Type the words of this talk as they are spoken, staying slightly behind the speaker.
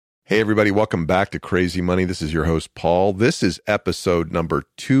Hey, everybody. Welcome back to Crazy Money. This is your host, Paul. This is episode number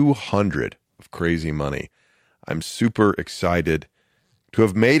 200 of Crazy Money. I'm super excited to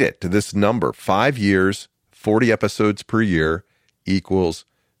have made it to this number. 5 years, 40 episodes per year equals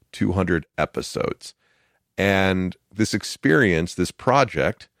 200 episodes. And this experience, this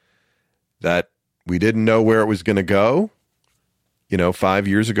project that we didn't know where it was going to go, 5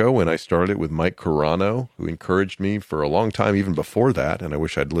 years ago when I started with Mike Carano, who encouraged me for a long time, even before that, and I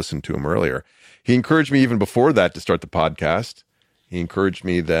wish I'd listened to him earlier. He encouraged me even before that to start the podcast. He encouraged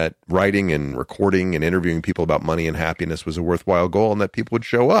me that writing and recording and interviewing people about money and happiness was a worthwhile goal and that people would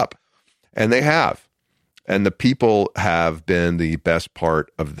show up. And they have. And the people have been the best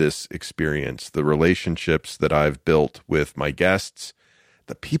part of this experience. The relationships that I've built with my guests,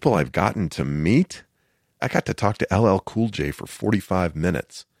 the people I've gotten to meet. I got to talk to LL Cool J for 45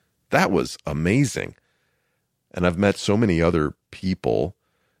 minutes. That was amazing. And I've met so many other people,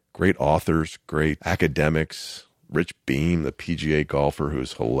 great authors, great academics, Rich Beam, the PGA golfer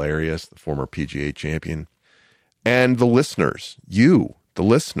who's hilarious, the former PGA champion, and the listeners, you, the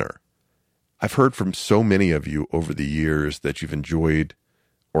listener. I've heard from so many of you over the years that you've enjoyed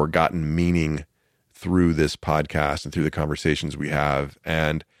or gotten meaning through this podcast and through the conversations we have.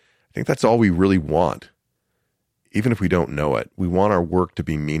 And I think that's all we really want. Even if we don't know it, we want our work to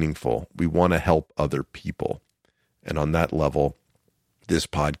be meaningful. We want to help other people. And on that level, this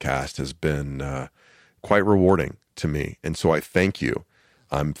podcast has been quite rewarding to me. And so I thank you.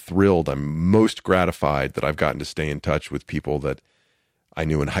 I'm thrilled. I'm most gratified that I've gotten to stay in touch with people that I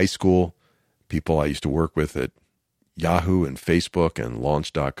knew in high school, people I used to work with at Yahoo and Facebook and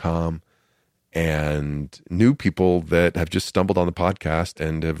Launch.com, and new people that have just stumbled on the podcast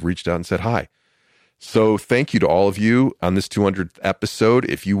and have reached out and said hi. So thank you to all of you on this 200th episode.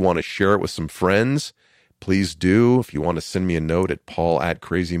 If you want to share it with some friends, please do. If you want to send me a note at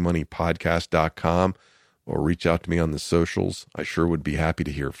paul@crazymoneypodcast.com or reach out to me on the socials, I sure would be happy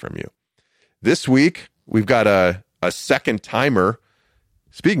to hear from you. This week, we've got a second timer.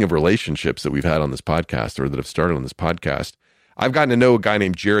 Speaking of relationships that we've had on this podcast or that have started on this podcast, I've gotten to know a guy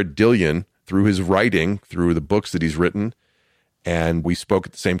named Dillian through his writing, through the books that he's written. And we spoke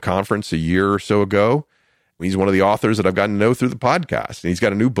at the same conference a year or so ago. He's one of the authors that I've gotten to know through the podcast. And he's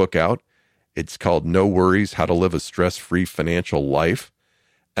got a new book out. It's called No Worries, How to Live a Stress-Free Financial Life.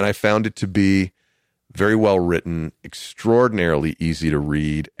 And I found it to be very well written, extraordinarily easy to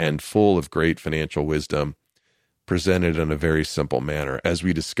read, and full of great financial wisdom, presented in a very simple manner. As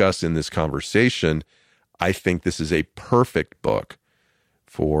we discuss in this conversation, I think this is a perfect book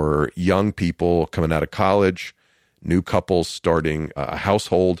for young people coming out of college, new couples starting a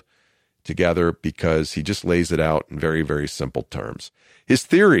household together, because he just lays it out in very, very simple terms. His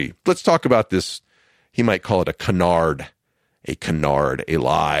theory, let's talk about this. He might call it a canard, a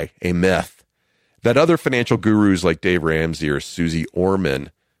lie, a myth, that other financial gurus like Dave Ramsey or Susie Orman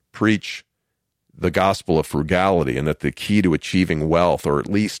preach the gospel of frugality, and that the key to achieving wealth, or at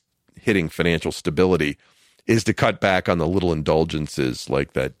least hitting financial stability, is to cut back on the little indulgences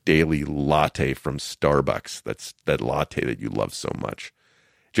like that daily latte from Starbucks. That's that latte that you love so much.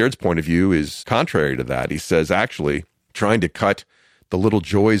 Jared's point of view is contrary to that. He says, actually, trying to cut the little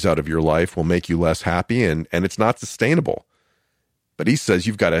joys out of your life will make you less happy, and it's not sustainable. But he says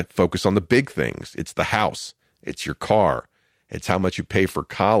you've got to focus on the big things. It's the house. It's your car. It's how much you pay for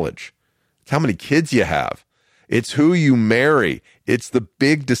college. It's how many kids you have. It's who you marry. It's the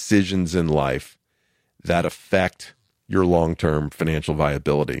big decisions in life that affect your long-term financial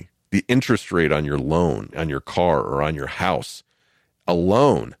viability. The interest rate on your loan, on your car, or on your house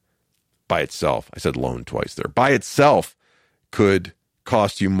alone by itself, I said loan twice there, by itself could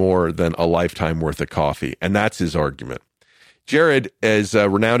cost you more than a lifetime worth of coffee. And that's his argument. Jared is a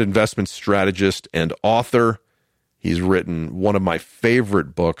renowned investment strategist and author. He's written one of my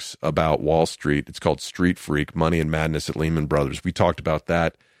favorite books about Wall Street. It's called Street Freak, Money and Madness at Lehman Brothers. We talked about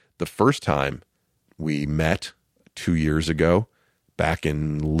that the first time we met 2 years ago, back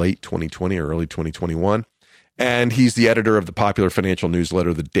in late 2020 or early 2021. And he's the editor of the popular financial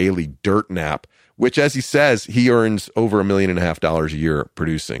newsletter, The Daily Dirt Nap, which, as he says, he earns over $1.5 million a year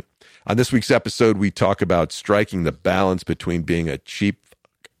producing. On this week's episode, we talk about striking the balance between being a cheap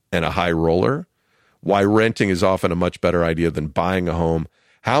and a high roller, why renting is often a much better idea than buying a home,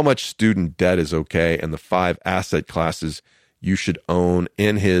 how much student debt is okay, and the 5 asset classes you should own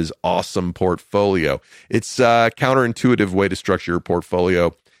in his awesome portfolio. It's a counterintuitive way to structure your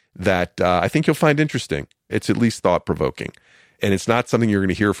portfolio that I think you'll find interesting. It's at least thought-provoking. And it's not something you're going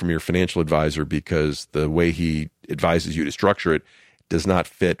to hear from your financial advisor, because the way he advises you to structure it does not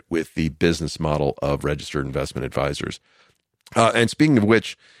fit with the business model of registered investment advisors. And speaking of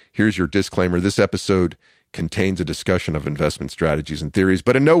which, Here's your disclaimer. This episode contains a discussion of investment strategies and theories,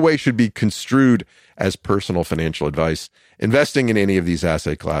 but in no way should be construed as personal financial advice. Investing in any of these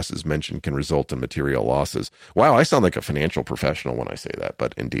asset classes mentioned can result in material losses. Wow, I sound like a financial professional when I say that,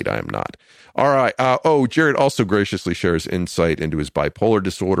 but indeed I am not. All right. Jared also graciously shares insight into his bipolar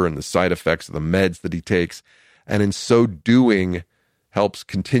disorder and the side effects of the meds that he takes, and in so doing, helps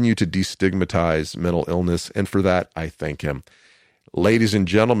continue to destigmatize mental illness, and for that, I thank him. Ladies and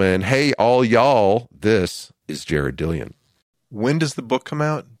gentlemen, hey, all y'all, this is Jared Dillian. When does the book come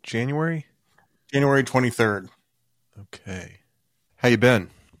out? January? January 23rd. Okay. How you been?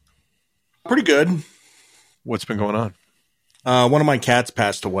 Pretty good. What's been going on? One of my cats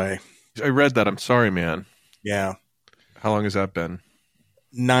passed away. I read that. I'm sorry, man. Yeah. How long has that been?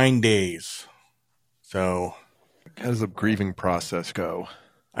 9 days. So. How does the grieving process go?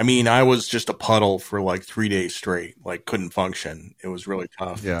 I mean, I was just a puddle for like 3 days straight, like couldn't function. It was really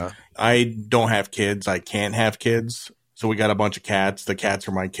tough. Yeah. I don't have kids. I can't have kids. So we got a bunch of cats. The cats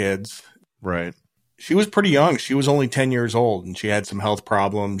are my kids. Right. She was pretty young. She was only 10 years old and she had some health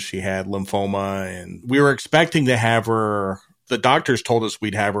problems. She had lymphoma and we were expecting to have her. The doctors told us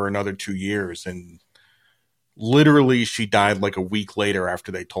we'd have her another 2 years. And literally she died like a week later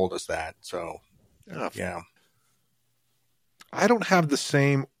after they told us that. So, yeah. I don't have the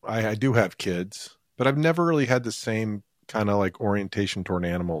same, I do have kids, but I've never really had the same kind of like orientation toward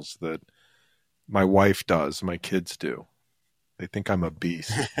animals that my wife does, my kids do. They think I'm a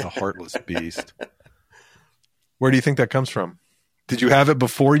beast, a heartless beast. Where do you think that comes from? Did you have it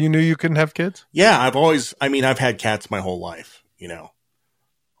before you knew you couldn't have kids? Yeah, I've had cats my whole life, you know.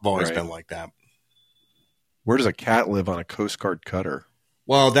 I've always been like that. Where does a cat live on a Coast Guard cutter?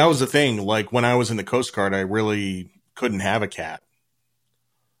 Well, that was the thing. Like when I was in the Coast Guard, I really couldn't have a cat.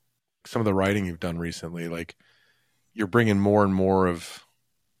 Some of the writing you've done recently, like you're bringing more and more of,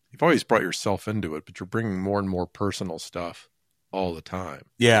 you've always brought yourself into it, but you're bringing more and more personal stuff all the time.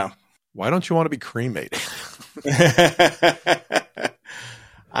 Yeah. Why don't you want to be cremated?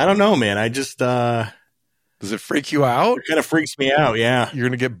 I don't know, man. I just, does it freak you out? It kind of freaks me out. Yeah. You're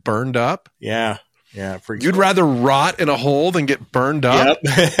going to get burned up? Yeah. Yeah. It freaks You'd me rather rot in a hole than get burned up?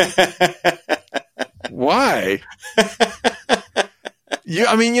 Yep. Why?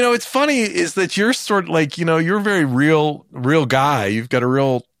 It's funny is that you're sort of like, you're a very real guy. You've got a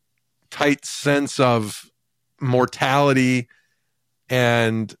real tight sense of mortality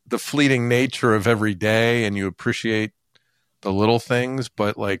and the fleeting nature of every day. And you appreciate the little things,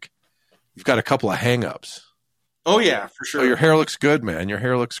 but like you've got a couple of hangups. Oh yeah, for sure. Oh, your hair looks good, man. Your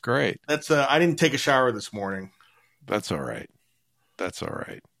hair looks great. That's I didn't take a shower this morning. That's all right.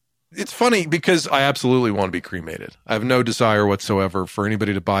 It's funny because I absolutely want to be cremated. I have no desire whatsoever for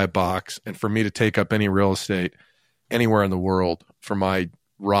anybody to buy a box and for me to take up any real estate anywhere in the world for my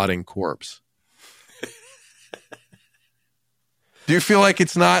rotting corpse. Do you feel like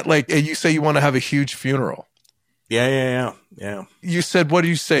it's not like you say you want to have a huge funeral? Yeah. You said, what do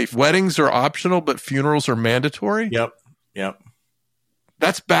you say? Weddings are optional, but funerals are mandatory? Yep.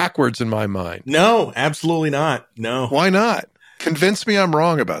 That's backwards in my mind. No, absolutely not. No. Why not? Convince me I'm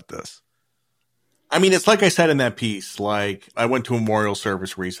wrong about this. I mean, it's like I said in that piece, like I went to a memorial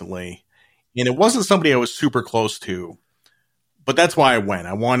service recently and it wasn't somebody I was super close to, but that's why I went.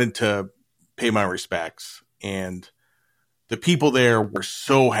 I wanted to pay my respects and the people there were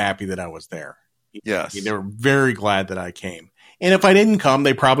so happy that I was there. Yes. They were very glad that I came. And if I didn't come,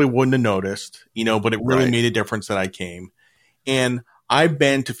 they probably wouldn't have noticed, but it really made a difference that I came. And I've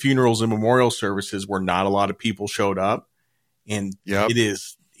been to funerals and memorial services where not a lot of people showed up. And it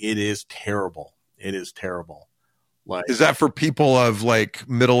is terrible. It is terrible. Like, is that for people of like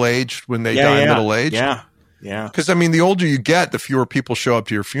middle-aged when they die middle-aged? Yeah. Because the older you get, the fewer people show up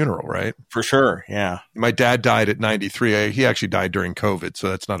to your funeral, right? For sure. Yeah. My dad died at 93. He actually died during COVID, so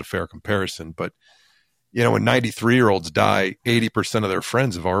that's not a fair comparison. But when 93-year-olds die, 80% of their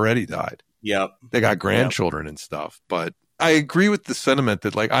friends have already died. Yep. They got grandchildren and stuff. But I agree with the sentiment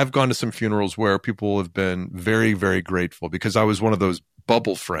that like I've gone to some funerals where people have been very, very grateful because I was one of those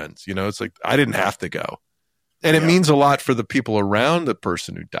bubble friends. It's like I didn't have to go. And it means a lot for the people around the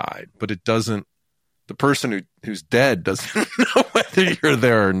person who died, but it doesn't, the person who's dead doesn't know whether you're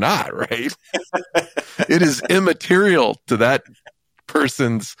there or not, right? It is immaterial to that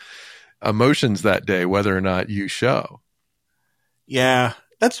person's emotions that day, whether or not you show. Yeah.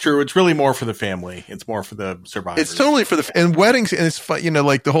 That's true. It's really more for the family. It's more for the survivors. It's totally for and weddings. And it's fun,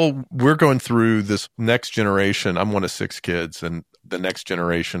 like the whole, we're going through this next generation. I'm one of 6 kids and the next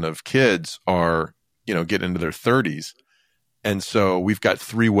generation of kids are, get into their 30s. And so we've got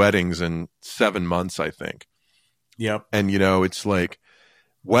 3 weddings in 7 months, I think. Yep. And, it's like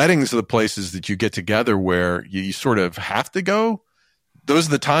weddings are the places that you get together where you sort of have to go. Those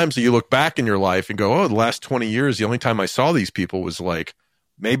are the times that you look back in your life and go, oh, the last 20 years, the only time I saw these people was like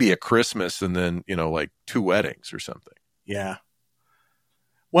maybe a Christmas and then, like 2 weddings or something. Yeah.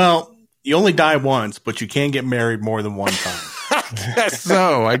 Well, you only die once, but you can get married more than one time.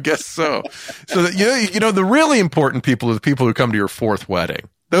 I guess so. So that, the really important people are the people who come to your 4th wedding.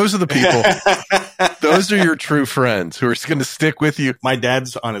 Those are the people. Those are your true friends who are going to stick with you. My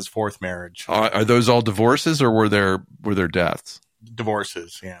dad's on his 4th marriage. Are those all divorces or were there deaths?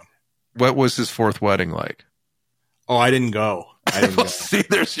 Divorces, yeah. What was his 4th wedding like? Oh, I didn't go. Well, see,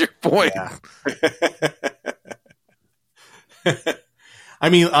 there's your point. Yeah. I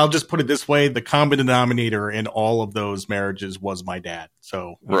mean, I'll just put it this way. The common denominator in all of those marriages was my dad.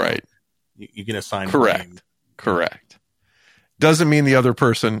 So right. You can assign Correct. Doesn't mean the other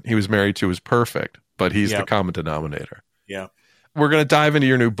person he was married to was perfect, but he's the common denominator. Yeah. We're going to dive into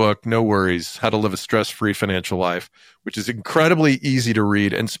your new book, No Worries, How to Live a Stress-Free Financial Life, which is incredibly easy to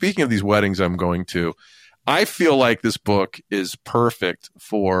read. And speaking of these weddings I'm going to, I feel like this book is perfect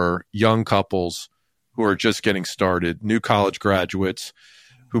for young couples who are just getting started, new college graduates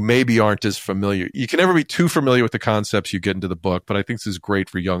who maybe aren't as familiar. You can never be too familiar with the concepts you get into the book, but I think this is great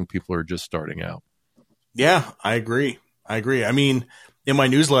for young people who are just starting out. Yeah, I agree. I mean, in my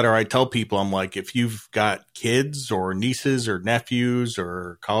newsletter, I tell people, I'm like, if you've got kids or nieces or nephews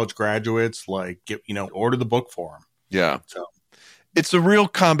or college graduates, like, order the book for them. Yeah. So it's a real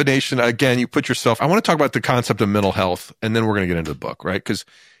combination. Again, you put yourself, I want to talk about the concept of mental health, and then we're going to get into the book, right? Because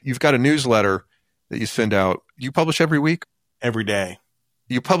you've got a newsletter that you send out. You publish every week? Every day.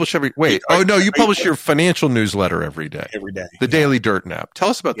 You publish you publish your financial newsletter every day. Every day. The Daily Dirt Nap. Tell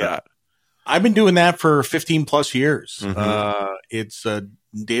us about that. I've been doing that for 15 plus years. Mm-hmm. It's a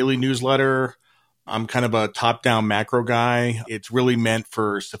daily newsletter. I'm kind of a top-down macro guy. It's really meant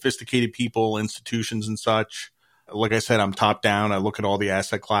for sophisticated people, institutions and such. Like I said, I'm top-down. I look at all the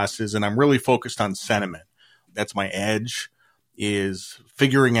asset classes, and I'm really focused on sentiment. That's my edge, is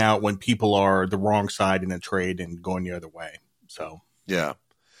figuring out when people are the wrong side in a trade and going the other way. So, yeah.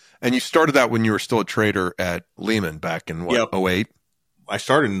 And you started that when you were still a trader at Lehman back in, 08? I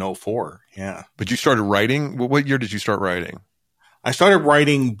started in 04, yeah. But you started writing? What year did you start writing? I started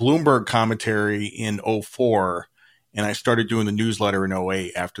writing Bloomberg commentary in 04, and I started doing the newsletter in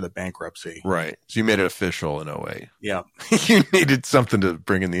 08 after the bankruptcy. Right. So you made it official in 08. Yeah. You needed something to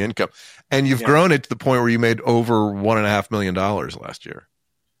bring in the income. And you've grown it to the point where you made over $1.5 million last year.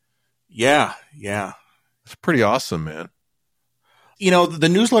 Yeah. It's pretty awesome, man. The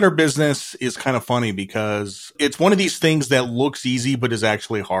newsletter business is kind of funny because it's one of these things that looks easy, but is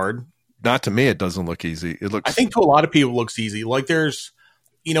actually hard. Not to me, it doesn't look easy. I think to a lot of people it looks easy. Like there's,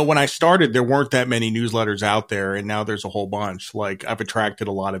 when I started, there weren't that many newsletters out there, and now there's a whole bunch. Like I've attracted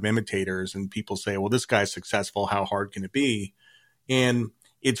a lot of imitators, and people say, well, this guy's successful. How hard can it be? And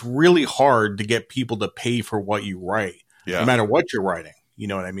it's really hard to get people to pay for what you write, no matter what you're writing. You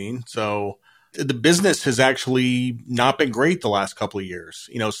know what I mean? So the business has actually not been great the last couple of years.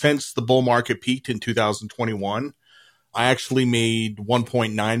 Since the bull market peaked in 2021, I actually made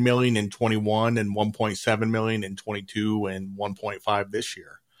 1.9 million in 21 and 1.7 million in 22 and 1.5 this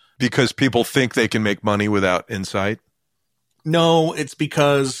year. Because people think they can make money without insight? No, it's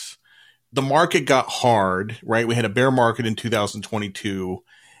because the market got hard, right? We had a bear market in 2022.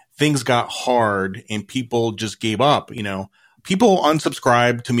 Things got hard and people just gave up, People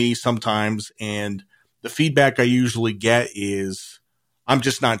unsubscribe to me sometimes, and the feedback I usually get is, I'm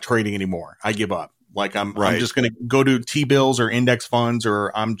just not trading anymore. I give up. Like I'm just going to go to T-bills or index funds,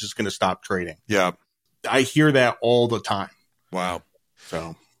 or I'm just going to stop trading. Yeah. I hear that all the time. Wow.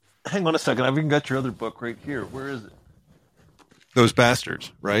 So hang on a second. I've even got your other book right here. Where is it? Those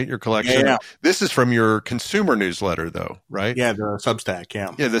Bastards, right? Your collection. Yeah. This is from your consumer newsletter though, right? Yeah. The Substack.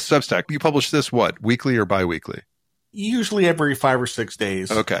 Yeah. Yeah. The Substack. You publish this what? Weekly or biweekly? Usually every 5 or 6 days.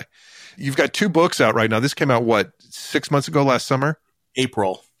 Okay. You've got 2 books out right now. This came out, 6 months ago, last summer?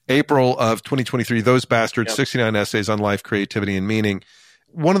 April of 2023. Those Bastards, 69 essays on life, creativity, and meaning.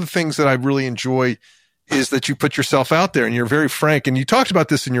 One of the things that I really enjoy is that you put yourself out there and you're very frank. And you talked about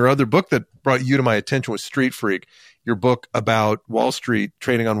this in your other book that brought you to my attention was Street Freak, your book about Wall Street,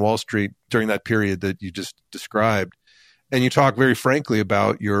 trading on Wall Street during that period that you just described. And you talk very frankly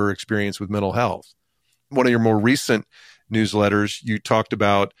about your experience with mental health. One of your more recent newsletters, you talked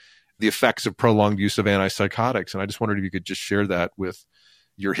about the effects of prolonged use of antipsychotics. And I just wondered if you could just share that with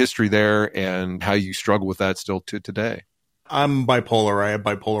your history there and how you struggle with that still to today. I'm bipolar. I have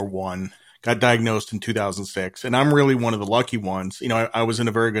bipolar 1. Got diagnosed in 2006. And I'm really one of the lucky ones. I was in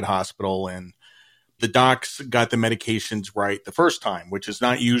a very good hospital, and the docs got the medications right the first time, which is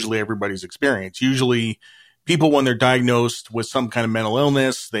not usually everybody's experience. Usually people, when they're diagnosed with some kind of mental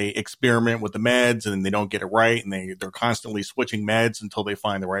illness, they experiment with the meds and they don't get it right. And they're constantly switching meds until they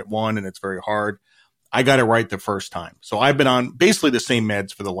find the right one. And it's very hard. I got it right the first time. So I've been on basically the same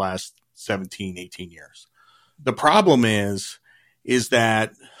meds for the last 17, 18 years. The problem is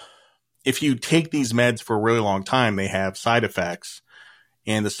that if you take these meds for a really long time, they have side effects.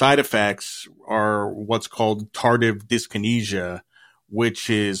 And the side effects are what's called tardive dyskinesia,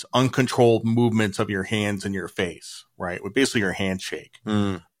 which is uncontrolled movements of your hands and your face, right? With basically your handshake.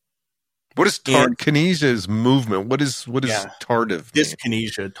 Mm. What is kinesia's movement? What is tardive?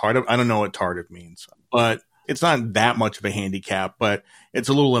 Dyskinesia. Tardive. I don't know what tardive means, but it's not that much of a handicap, but it's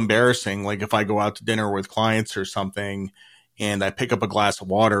a little embarrassing. Like if I go out to dinner with clients or something and I pick up a glass of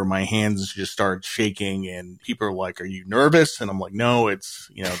water, my hands just start shaking and people are like, "Are you nervous?" And I'm like, "No, it's,"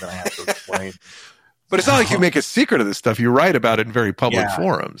 then I have to explain. But it's not like you make a secret of this stuff. You write about it in very public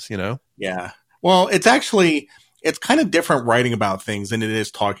forums, Yeah. Well, it's kind of different writing about things than it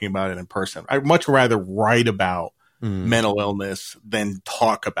is talking about it in person. I'd much rather write about mental illness than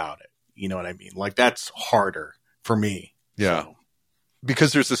talk about it. You know what I mean? Like that's harder for me. Yeah. So.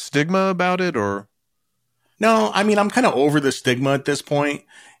 Because there's a stigma about it, or? No, I mean, I'm kind of over the stigma at this point,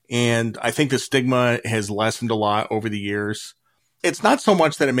 and I think the stigma has lessened a lot over the years. It's not so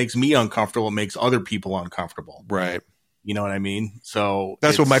much that it makes me uncomfortable, it makes other people uncomfortable. Right. You know what I mean? So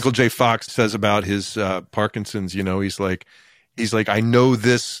that's what Michael J. Fox says about his Parkinson's. He's like, I know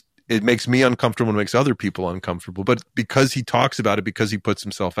this, it makes me uncomfortable and it makes other people uncomfortable. But because he talks about it, because he puts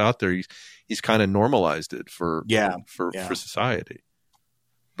himself out there, he's kind of normalized it for society.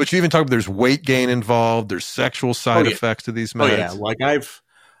 But you even talk about there's weight gain involved, there's sexual side effects to these meds. Oh yeah, like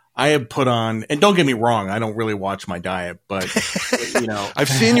I have put on, and don't get me wrong, I don't really watch my diet, but I've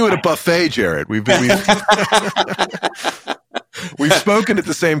seen you at a buffet, Jared. We've spoken at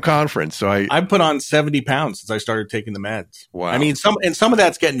the same conference, so I've put on 70 pounds since I started taking the meds. Wow. I mean, some of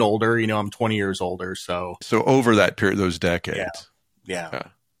that's getting older. I'm 20 years older, so over that period, those decades. Yeah.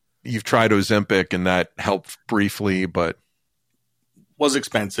 You've tried Ozempic, and that helped briefly, but was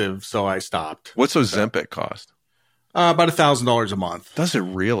expensive, so I stopped. What's Ozempic cost? About $1,000 a month. Does it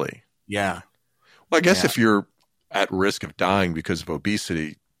really? Yeah. Well, I guess if you're at risk of dying because of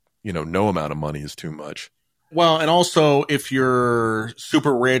obesity, no amount of money is too much. Well, and also if you're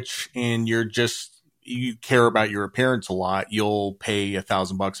super rich and you care about your appearance a lot, you'll pay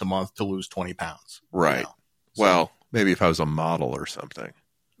 $1,000 a month to lose 20 pounds. Right. So, well, maybe if I was a model or something.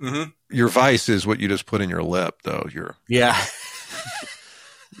 Mm-hmm. Your vice is what you just put in your lip, though. Yeah.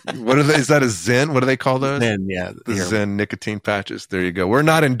 What are they? Is that a Zen? What do they call those? Zen, yeah. The Zen nicotine patches. There you go. We're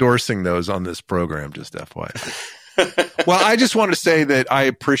not endorsing those on this program, just FYI. Well, I just wanted to say that I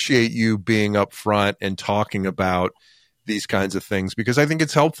appreciate you being upfront and talking about these kinds of things, because I think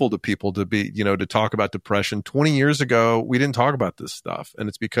it's helpful to people to be, to talk about depression. 20 years ago, we didn't talk about this stuff. And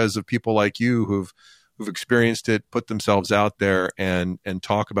it's because of people like you who've experienced it, put themselves out there and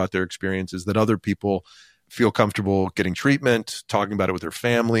talk about their experiences, that other people feel comfortable getting treatment, talking about it with their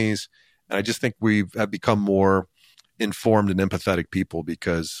families. And I just think we have become more informed and empathetic people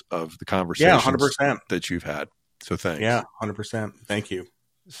because of the conversations 100%. that you've had. So thanks. Yeah, 100%. Thank you.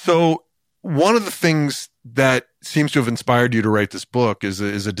 So one of the things that seems to have inspired you to write this book is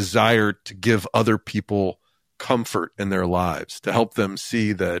a desire to give other people comfort in their lives, to help them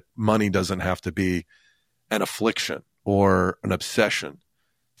see that money doesn't have to be an affliction or an obsession.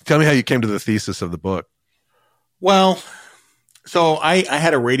 Tell me how you came to the thesis of the book. Well, so I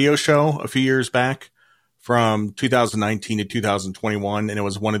had a radio show a few years back from 2019 to 2021, and it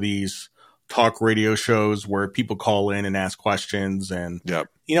was one of these talk radio shows where people call in and ask questions. And,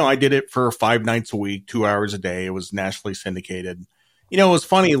 I did it for 5 nights a week, 2 hours a day. It was nationally syndicated. It was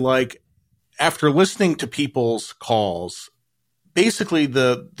funny, like after listening to people's calls, basically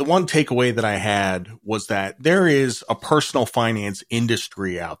the one takeaway that I had was that there is a personal finance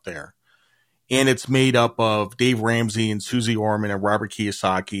industry out there. And it's made up of Dave Ramsey and Susie Orman and Robert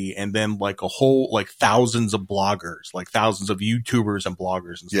Kiyosaki, and then like a whole, like thousands of bloggers, like thousands of YouTubers and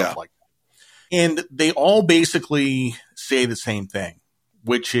bloggers and stuff like that. And they all basically say the same thing,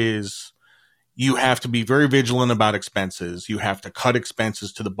 which is you have to be very vigilant about expenses. You have to cut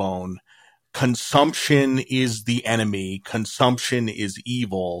expenses to the bone. Consumption is the enemy. Consumption is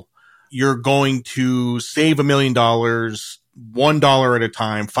evil. You're going to save $1 million $1 at a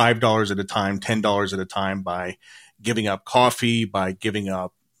time, $5 at a time, $10 at a time by giving up coffee, by giving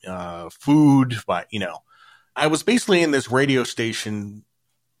up food, I was basically in this radio station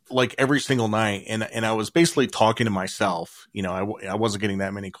like every single night. And I was basically talking to myself. You know, I wasn't getting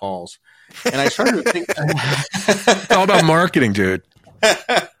that many calls. And I started to think. It's all about marketing, dude.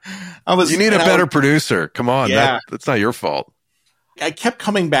 You need a better producer. Come on. Yeah. That's not your fault. I kept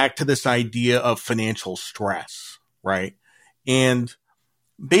coming back to this idea of financial stress, right? And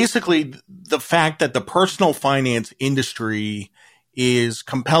basically the fact that the personal finance industry is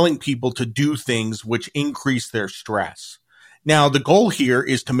compelling people to do things which increase their stress. Now, the goal here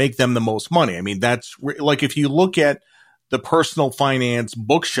is to make them the most money. I mean, that's like if you look at the personal finance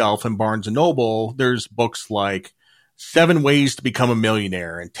bookshelf in Barnes & Noble, there's books like 7 Ways to Become a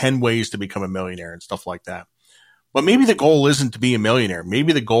Millionaire and 10 Ways to Become a Millionaire and stuff like that. But maybe the goal isn't to be a millionaire.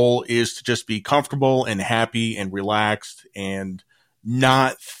 Maybe the goal is to just be comfortable and happy and relaxed and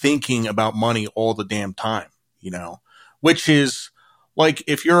not thinking about money all the damn time, you know, which is like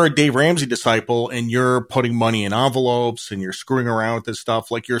if you're a Dave Ramsey disciple and you're putting money in envelopes and you're screwing around with this stuff,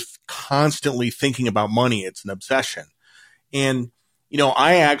 like you're constantly thinking about money. It's an obsession. And, you know,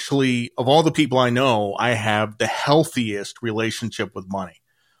 I actually, of all the people I know, I have the healthiest relationship with money.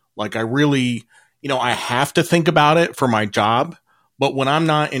 Like I really, you know, I have to think about it for my job, but when I'm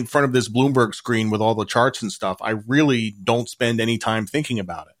not in front of this Bloomberg screen with all the charts and stuff, I really don't spend any time thinking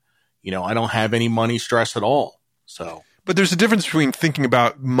about it. You know, I don't have any money stress at all. So, but there's a difference between thinking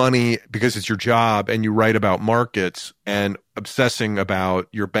about money because it's your job and you write about markets and obsessing about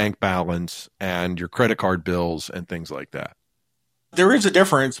your bank balance and your credit card bills and things like that. There is a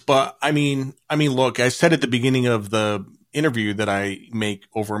difference, but I mean, look, I said at the beginning of the interview that I make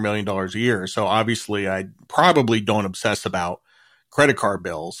over $1 million a year. So obviously I probably don't obsess about credit card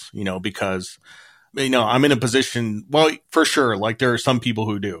bills, you know, because, you know, I'm in a position, well, for sure, like there are some people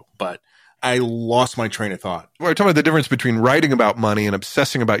who do, but I lost my train of thought. We're talking about the difference between writing about money and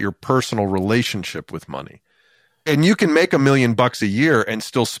obsessing about your personal relationship with money. And you can make $1 million a year and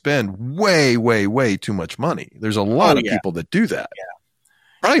still spend way, way, way too much money. There's a lot of people that do that. Yeah.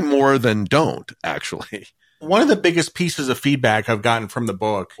 Probably more than don't, actually. One of the biggest pieces of feedback I've gotten from the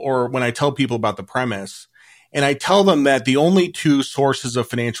book, or when I tell people about the premise, and I tell them that the only 2 sources of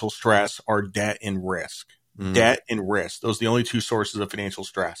financial stress are debt and risk. Debt and risk. Those are the only 2 sources of financial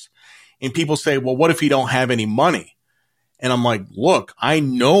stress. And people say, well, what if you don't have any money? And I'm like, look, I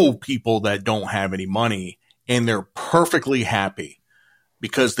know people that don't have any money and they're perfectly happy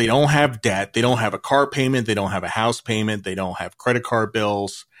because they don't have debt. They don't have a car payment. They don't have a house payment. They don't have credit card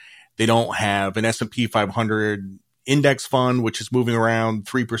bills. They don't have an S&P 500 index fund, which is moving around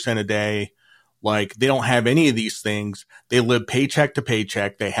 3% a day. Like they don't have any of these things. They live paycheck to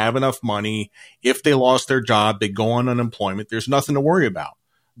paycheck. They have enough money. If they lost their job, they go on unemployment. There's nothing to worry about.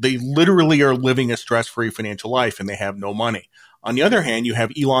 They literally are living a stress-free financial life and they have no money. On the other hand, you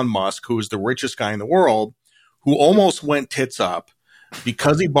have Elon Musk, who is the richest guy in the world, who almost went tits up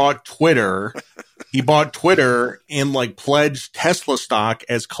because he bought Twitter. He bought Twitter and like pledged Tesla stock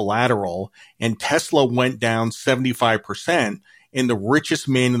as collateral, and Tesla went down 75%, and the richest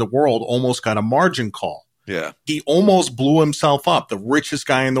man in the world almost got a margin call. Yeah. He almost blew himself up, the richest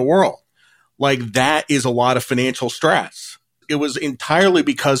guy in the world. Like that is a lot of financial stress. It was entirely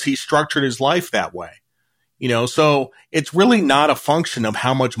because he structured his life that way. You know, so it's really not a function of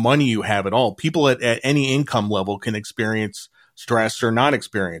how much money you have at all. People at any income level can experience stress or not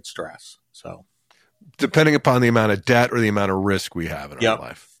experience stress. So depending upon the amount of debt or the amount of risk we have in our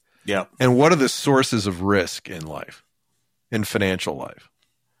life. Yeah. And what are the sources of risk in life, in financial life?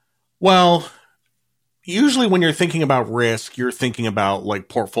 Well, usually when you're thinking about risk, you're thinking about like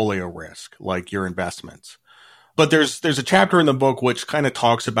portfolio risk, like your investments. But there's a chapter in the book which kind of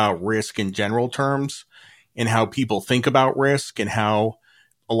talks about risk in general terms and how people think about risk and how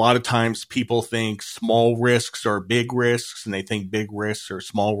a lot of times people think small risks are big risks and they think big risks are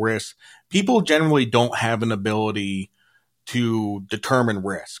small risks. People generally don't have an ability to determine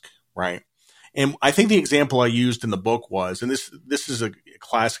risk, right? And I think the example I used in the book was, and this is a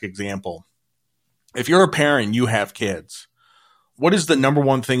classic example. If you're a parent, you have kids. What is the number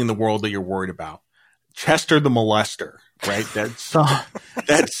one thing in the world that you're worried about? Chester the molester, right?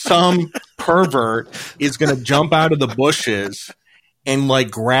 That some pervert is going to jump out of the bushes and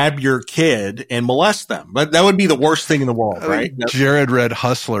like grab your kid and molest them. But that would be the worst thing in the world, right? Jared read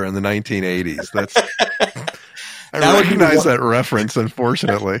Hustler in the 1980s. That's I recognize that reference,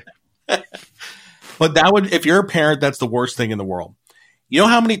 unfortunately. But that would, if you're a parent, that's the worst thing in the world. You know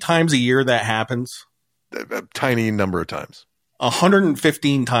how many times a year that happens? A tiny number of times.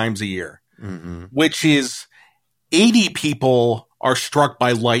 115 times a year. Mm-hmm. Which is 80 people are struck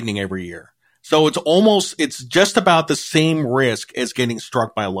by lightning every year. So it's just about the same risk as getting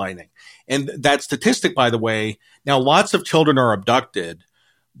struck by lightning. And that statistic, by the way, now lots of children are abducted,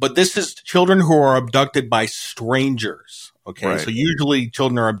 But this is children who are abducted by strangers. Okay. Right. So usually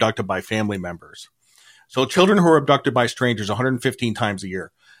children are abducted by family members. So children who are abducted by strangers 115 times a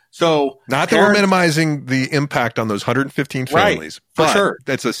year. So not that we're minimizing the impact on those 115 families, right, but for sure.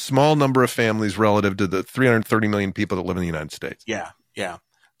 That's a small number of families relative to the 330 million people that live in the United States. Yeah. Yeah.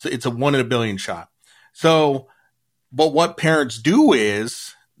 So it's a 1 in a billion shot. So, but what parents do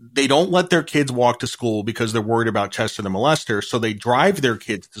is they don't let their kids walk to school because they're worried about Chester the molester. So they drive their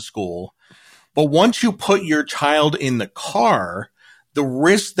kids to school. But once you put your child in the car, the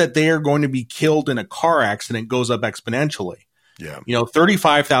risk that they are going to be killed in a car accident goes up exponentially. Yeah.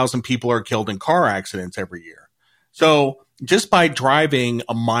 35,000 people are killed in car accidents every year. So just by driving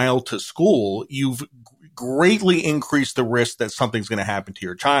a mile to school, you've greatly increased the risk that something's going to happen to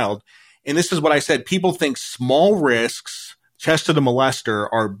your child. And this is what I said. People think small risks, Chester the molester,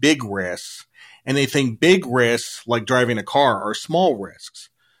 are big risks. And they think big risks, like driving a car, are small risks.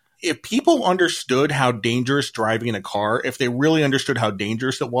 If people understood how dangerous driving in a car, if they really understood how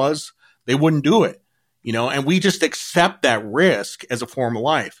dangerous it was, they wouldn't do it. And we just accept that risk as a form of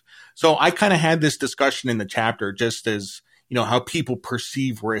life. So I kind of had this discussion in the chapter just as, how people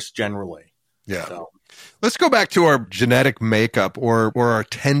perceive risk generally. Yeah. So. Let's go back to our genetic makeup or our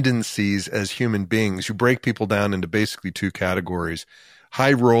tendencies as human beings. You break people down into basically two categories,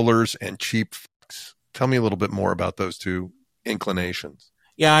 high rollers and cheap fucks. Tell me a little bit more about those two inclinations.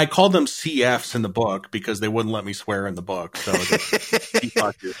 Yeah, I called them CFs in the book because they wouldn't let me swear in the book. So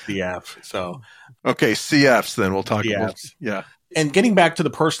CF. So okay, CFs then we'll talk about. CFs. Yeah. And getting back to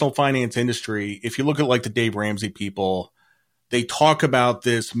the personal finance industry, if you look at like the Dave Ramsey people, they talk about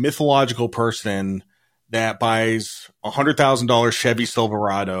this mythological person that buys $100,000 Chevy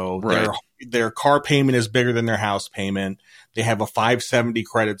Silverado. Right. Their car payment is bigger than their house payment. They have a 570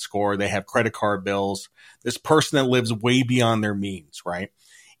 credit score. They have credit card bills. This person that lives way beyond their means, right?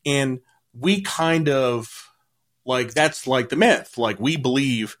 And we kind of like, that's like the myth. Like we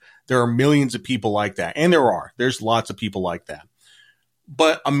believe there are millions of people like that. And there's lots of people like that.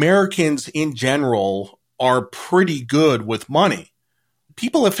 But Americans in general are pretty good with money.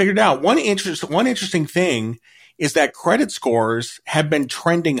 People have figured out one interesting thing is that credit scores have been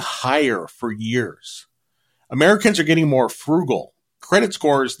trending higher for years. Americans are getting more frugal. Credit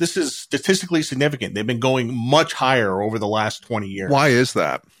scores, this is statistically significant. They've been going much higher over the last 20 years. Why is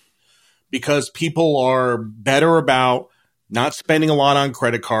that? Because people are better about not spending a lot on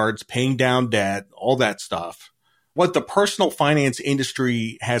credit cards, paying down debt, all that stuff. What the personal finance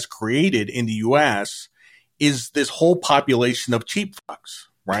industry has created in the U.S. is this whole population of cheap fucks,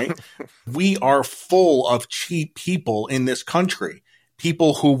 right? We are full of cheap people in this country.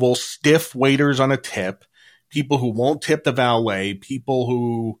 People who will stiff waiters on a tip, people who won't tip the valet, people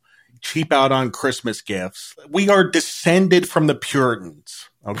who cheap out on Christmas gifts. We are descended from the Puritans.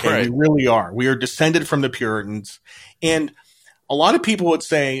 Okay. Right. We really are. We are descended from the Puritans. And a lot of people would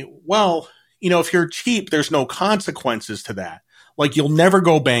say, well, if you're cheap, there's no consequences to that. Like you'll never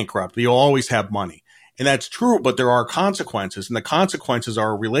go bankrupt. You'll always have money. And that's true, but there are consequences, and the consequences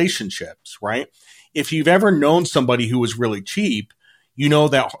are relationships, right? If you've ever known somebody who was really cheap, you know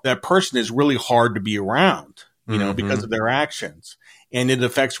that that person is really hard to be around, because of their actions, and it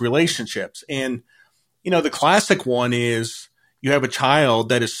affects relationships. And, the classic one is you have a child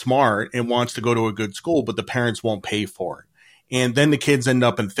that is smart and wants to go to a good school, but the parents won't pay for it. And then the kids end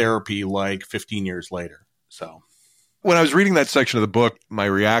up in therapy like 15 years later. So when I was reading that section of the book, my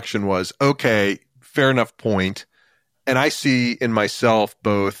reaction was, okay, fair enough point. And I see in myself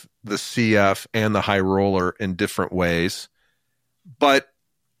both the CF and the high roller in different ways. But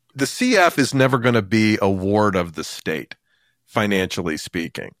the CF is never going to be a ward of the state, financially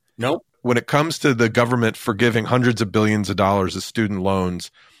speaking. Nope. When it comes to the government forgiving hundreds of billions of dollars of student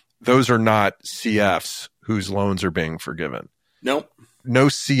loans, those are not CFs whose loans are being forgiven. Nope. No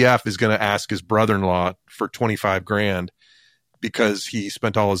CF is going to ask his brother-in-law for 25 grand because he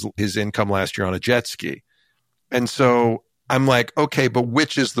spent all his income last year on a jet ski. And so I'm like, okay, but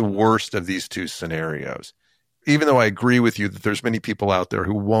which is the worst of these two scenarios? Even though I agree with you that there's many people out there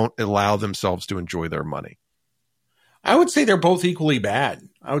who won't allow themselves to enjoy their money. I would say they're both equally bad.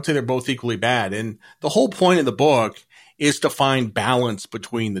 And the whole point of the book is to find balance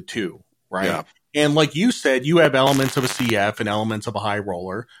between the two, right? Yeah. And like you said, you have elements of a CF and elements of a high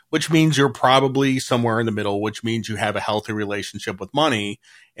roller, which means you're probably somewhere in the middle, which means you have a healthy relationship with money.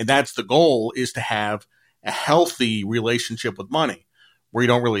 And that's the goal, is to have a healthy relationship with money where you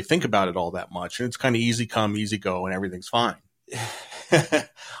don't really think about it all that much. And it's kind of easy come, easy go, and everything's fine.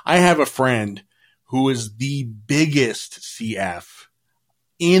 I have a friend who is the biggest CF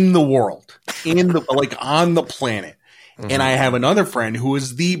in the world, on the planet. And I have another friend who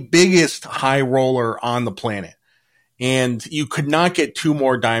is the biggest high roller on the planet. And you could not get two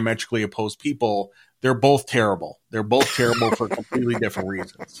more diametrically opposed people. They're both terrible. They're both terrible for completely different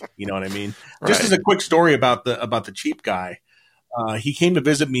reasons. You know what I mean? Right. Just as a quick story about the cheap guy. He came to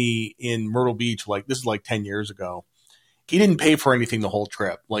visit me in Myrtle Beach. This is 10 years ago. He didn't pay for anything the whole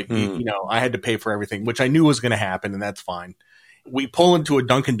trip. I had to pay for everything, which I knew was going to happen, and that's fine. We pull into a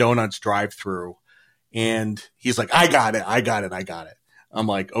Dunkin' Donuts drive-through, and he's like, I got it. I'm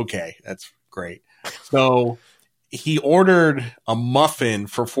like, okay, that's great. So he ordered a muffin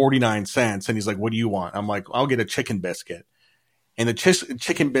for 49 cents, and he's like, what do you want? I'm like, I'll get a chicken biscuit. And the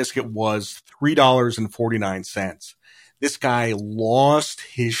chicken biscuit was $3.49. This guy lost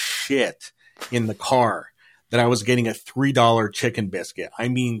his shit in the car that I was getting a $3 chicken biscuit. I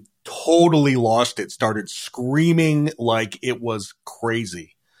mean, totally lost it, started screaming like it was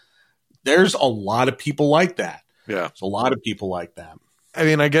crazy. There's a lot of people like that. Yeah. There's a lot of people like that. I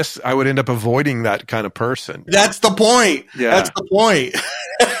mean, I guess I would end up avoiding that kind of person. That's the point. Yeah. That's the point.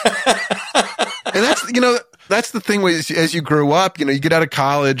 And that's the thing as you grow up, you get out of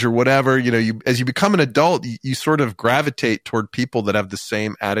college or whatever, as you become an adult, you sort of gravitate toward people that have the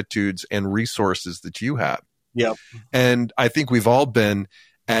same attitudes and resources that you have. Yep. And I think we've all been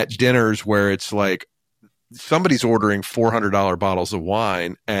at dinners where it's like somebody's ordering $400 bottles of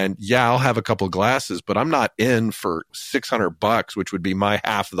wine, and I'll have a couple of glasses, but I'm not in for $600, which would be my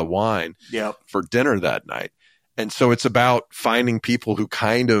half of the wine for dinner that night. And so it's about finding people who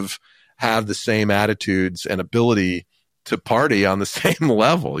kind of have the same attitudes and ability to party on the same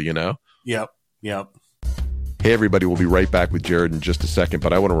level, Yep. Hey, everybody, we'll be right back with Jared in just a second,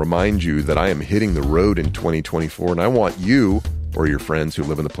 but I want to remind you that I am hitting the road in 2024, and I want you or your friends who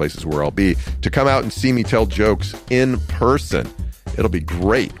live in the places where I'll be to come out and see me tell jokes in person. It'll be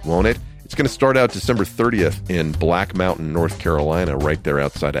great, won't it? It's going to start out December 30th in Black Mountain, North Carolina, right there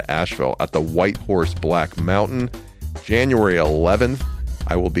outside of Asheville at the White Horse Black Mountain. January 11th,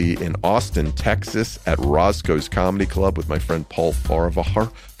 I will be in Austin, Texas at Roscoe's Comedy Club with my friend Paul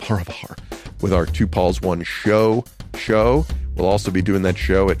Faravar, with our Two Pauls One show. We'll also be doing that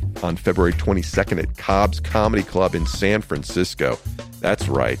show on February 22nd at Cobb's Comedy Club in San Francisco. That's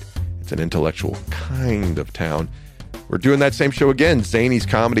right. It's an intellectual kind of town. We're doing that same show again, Zany's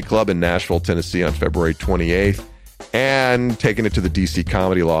Comedy Club in Nashville, Tennessee on February 28th, and taking it to the DC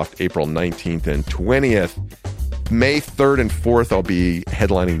Comedy Loft April 19th and 20th. May 3rd and 4th, I'll be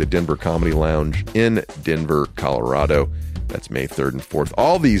headlining the Denver Comedy Lounge in Denver, Colorado. That's May 3rd and 4th.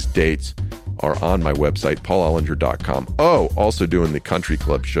 All these dates are on my website, paulollinger.com. Oh, also doing the country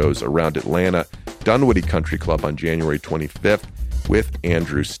club shows around Atlanta, Dunwoody Country Club on January 25th with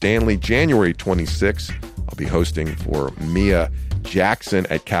Andrew Stanley. January 26th, I'll be hosting for Mia Jackson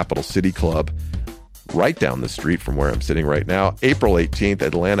at Capital City Club, right down the street from where I'm sitting right now. April 18th,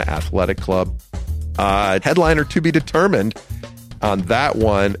 Atlanta Athletic Club. Headliner to be determined on that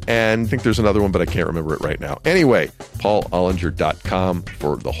one. And I think there's another one, but I can't remember it right now. Anyway, paulollinger.com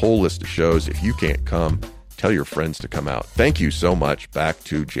for the whole list of shows. If you can't come, tell your friends to come out. Thank you so much. Back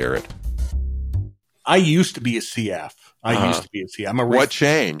to Jared. I used to be a CF. What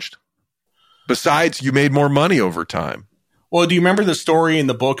changed? Besides, you made more money over time. Well, do you remember the story in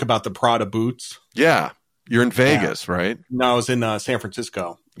the book about the Prada boots? Yeah. You're in Vegas, right? No, I was in San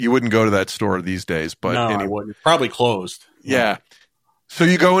Francisco. You wouldn't go to that store these days, but no, I wouldn't. Probably closed. Yeah. So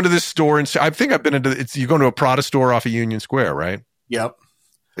you go into this store, and I think I've been into you go into a Prada store off of Union Square, right? Yep.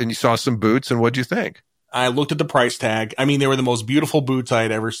 And you saw some boots, and what'd you think? I looked at the price tag. I mean, they were the most beautiful boots I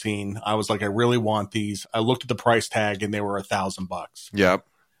had ever seen. I was like, I really want these. I looked at the price tag, and they were $1,000. Yep.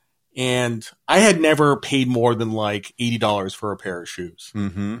 And I had never paid more than like $80 for a pair of shoes.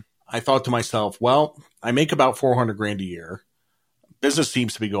 Mm-hmm. I thought to myself, well, I make about $400,000 a year. Business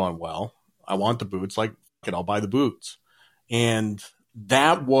seems to be going well. I want the boots. Like, I'll buy the boots. And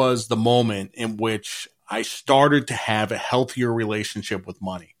that was the moment in which I started to have a healthier relationship with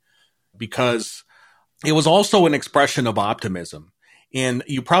money, because it was also an expression of optimism. And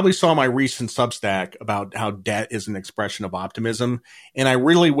you probably saw my recent Substack about how debt is an expression of optimism. And I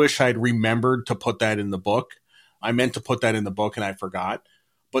really wish I'd remembered to put that in the book. I meant to put that in the book and I forgot.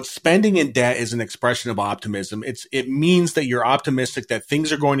 But spending in debt is an expression of optimism. It means that you're optimistic that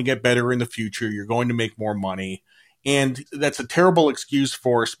things are going to get better in the future. You're going to make more money. And that's a terrible excuse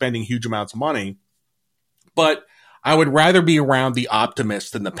for spending huge amounts of money. But I would rather be around the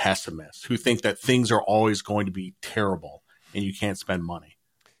optimists than the pessimists who think that things are always going to be terrible and you can't spend money.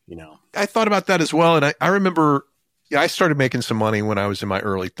 I thought about that as well. And I remember Yeah, I started making some money when I was in my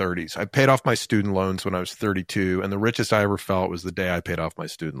early 30s. I paid off my student loans when I was 32, and the richest I ever felt was the day I paid off my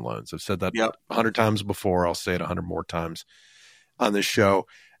student loans. I've said that 100 times before. I'll say it 100 more times on this show.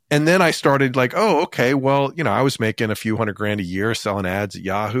 And then I started like, oh, okay, well, I was making a few $100,000 a year selling ads at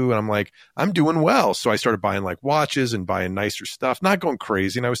Yahoo. And I'm like, I'm doing well. So I started buying like watches and buying nicer stuff, not going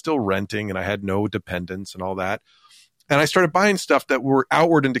crazy. And I was still renting and I had no dependents and all that. And I started buying stuff that were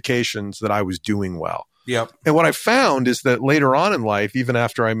outward indications that I was doing well. Yep. And what I found is that later on in life, even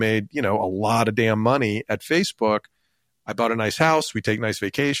after I made, a lot of damn money at Facebook, I bought a nice house. We take nice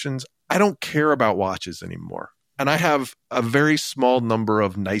vacations. I don't care about watches anymore. And I have a very small number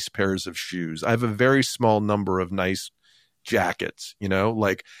of nice pairs of shoes. I have a very small number of nice jackets,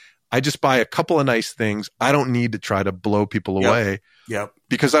 like I just buy a couple of nice things. I don't need to try to blow people away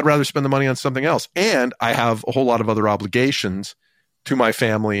because I'd rather spend the money on something else. And I have a whole lot of other obligations to my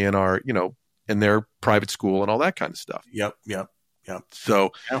family and our, in their private school and all that kind of stuff. Yep.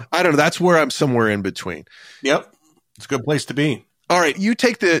 So I don't know. That's where I'm somewhere in between. Yep. It's a good place to be. All right. You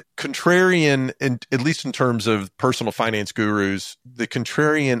take the contrarian, and at least in terms of personal finance gurus, the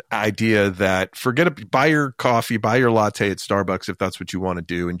contrarian idea that buy your coffee, buy your latte at Starbucks if that's what you want to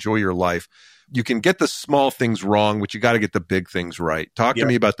do. Enjoy your life. You can get the small things wrong, but you got to get the big things right. Talk to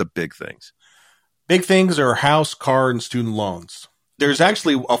me about the big things. Big things are house, car, and student loans. There's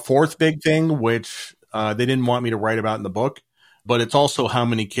actually a fourth big thing, which they didn't want me to write about in the book, but it's also how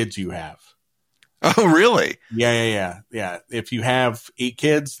many kids you have. Oh, really? Yeah. If you have 8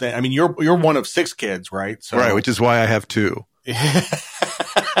 kids, then you're one of 6 kids, right? So, right, which is why I have 2.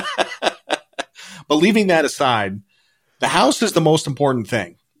 But leaving that aside, the house is the most important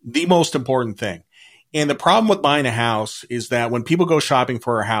thing. The most important thing. And the problem with buying a house is that when people go shopping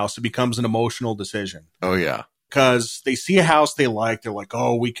for a house, it becomes an emotional decision. Oh, yeah. Because they see a house they like. They're like,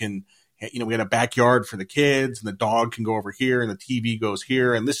 oh, we can, we got a backyard for the kids and the dog can go over here and the TV goes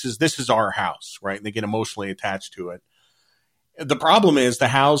here. And this is our house, right? And they get emotionally attached to it. The problem is the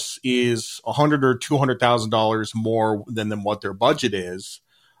house is $100,000 or $200,000 more than what their budget is.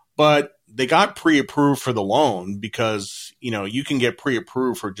 But they got pre-approved for the loan because, you can get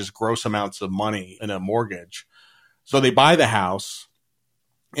pre-approved for just gross amounts of money in a mortgage. So they buy the house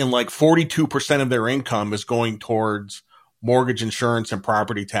and like 42% of their income is going towards mortgage insurance and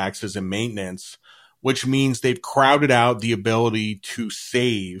property taxes and maintenance, which means they've crowded out the ability to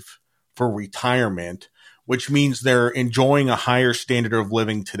save for retirement, which means they're enjoying a higher standard of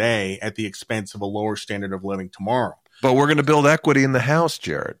living today at the expense of a lower standard of living tomorrow. But we're going to build equity in the house,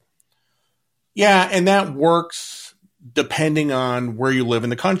 Jared. Yeah, and that works depending on where you live in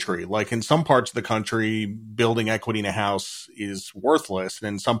the country. Like in some parts of the country, building equity in a house is worthless, and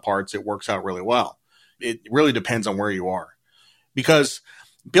in some parts it works out really well. It really depends on where you are. Because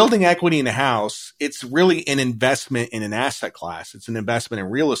building equity in a house, it's really an investment in an asset class. It's an investment in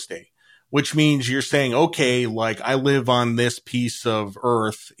real estate, which means you're saying, okay, like I live on this piece of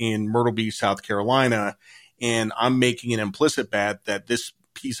earth in Myrtle Beach, South Carolina, and I'm making an implicit bet that this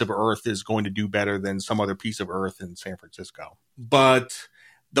piece of earth is going to do better than some other piece of earth in San Francisco. But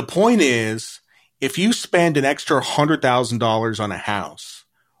the point is, if you spend an extra $100,000 on a house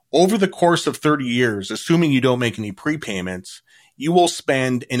over the course of 30 years, assuming you don't make any prepayments, you will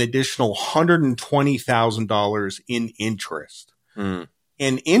spend an additional $120,000 in interest. And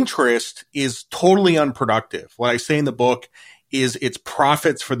interest is totally unproductive. What I say in the book is it's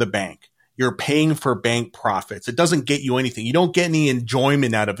profits for the bank. You're paying for bank profits. It doesn't get you anything. You don't get any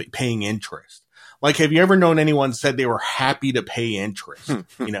enjoyment out of paying interest. Like, have you ever known anyone said they were happy to pay interest?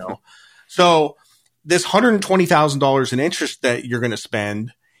 So this $120,000 in interest that you're going to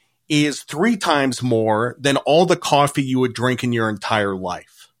spend is 3 times more than all the coffee you would drink in your entire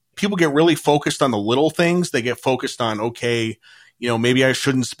life. People get really focused on the little things. They get focused on, okay, maybe I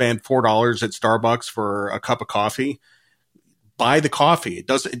shouldn't spend $4 at Starbucks for a cup of coffee. Buy the coffee. It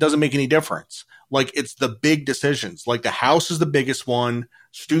doesn't make any difference. Like, it's the big decisions. Like, the house is the biggest one.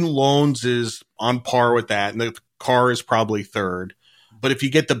 Student loans is on par with that. And the car is probably third. But if you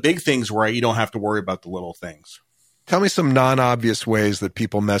get the big things right, you don't have to worry about the little things. Tell me some non-obvious ways that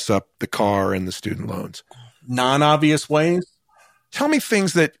people mess up the car and the student loans. Non-obvious ways? Tell me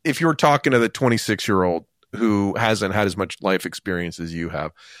things that if you were talking to the 26-year-old who hasn't had as much life experience as you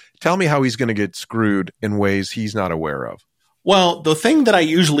have, tell me how he's going to get screwed in ways he's not aware of. Well, the thing that I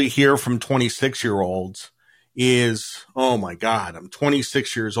usually hear from 26-year-olds is, oh my God, I'm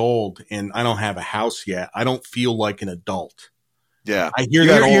 26 years old and I don't have a house yet. I don't feel like an adult. Yeah. I hear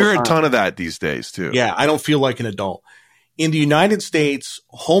that all the time. You hear a ton of that these days too. Yeah, I don't feel like an adult. In the United States,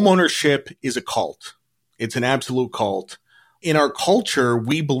 homeownership is a cult. It's an absolute cult. In our culture,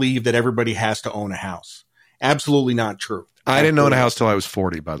 we believe that everybody has to own a house. Absolutely not true. I didn't own a house till I was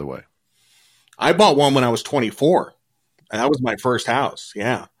 40, by the way. I bought one when I was 24. And that was my first house.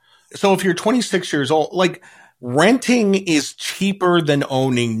 Yeah. So if you're 26 years old, like renting is cheaper than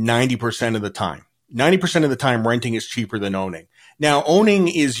owning 90% of the time. 90% of the time, renting is cheaper than owning. Now, owning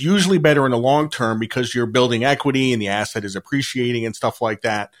is usually better in the long term because you're building equity and the asset is appreciating and stuff like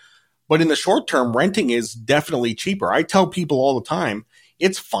that. But in the short term, renting is definitely cheaper. I tell people all the time,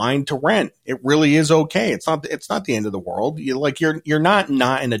 it's fine to rent. It really is okay. It's not the end of the world. You're not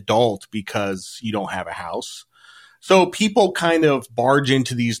an adult because you don't have a house. So people kind of barge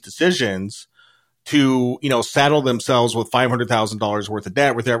into these decisions to, saddle themselves with $500,000 worth of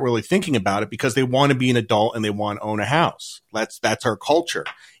debt without really thinking about it because they want to be an adult and they want to own a house. That's our culture.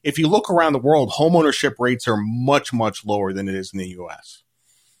 If you look around the world, homeownership rates are much, much lower than it is in the U.S.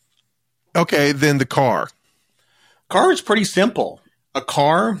 Okay, then the car. Car is pretty simple. A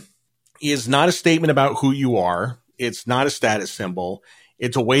car is not a statement about who you are. It's not a status symbol.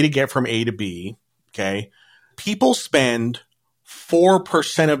 It's a way to get from A to B. Okay. People spend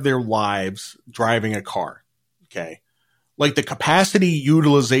 4% of their lives driving a car. Okay. Like the capacity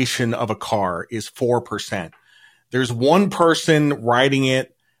utilization of a car is 4%. There's one person riding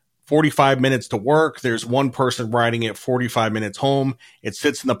it 45 minutes to work. There's one person riding it 45 minutes home. It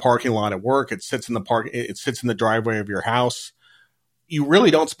sits in the parking lot at work. It sits in the driveway of your house. You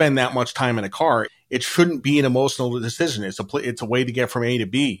really don't spend that much time in a car. It shouldn't be an emotional decision. It's a way to get from A to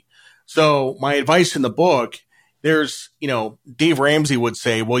B. So my advice in the book, there's, Dave Ramsey would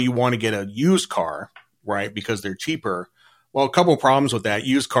say, well, you want to get a used car, right? Because they're cheaper. Well, a couple of problems with that.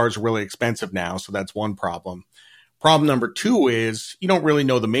 Used cars are really expensive now. So that's one problem. Problem number two is you don't really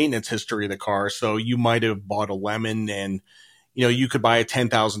know the maintenance history of the car. So you might have bought a lemon and, you could buy a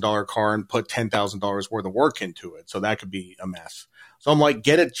 $10,000 car and put $10,000 worth of work into it. So that could be a mess. So I'm like,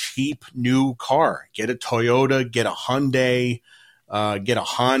 get a cheap new car, get a Toyota, get a Hyundai, get a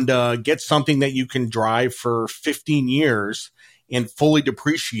Honda, get something that you can drive for 15 years and fully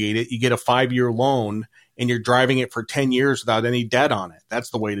depreciate it. You get a 5-year loan and you're driving it for 10 years without any debt on it. That's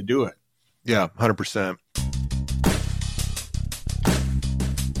the way to do it. Yeah, 100%.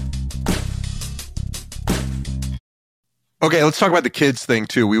 Okay, let's talk about the kids thing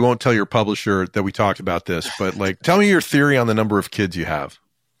too. We won't tell your publisher that we talked about this, but tell me your theory on the number of kids you have.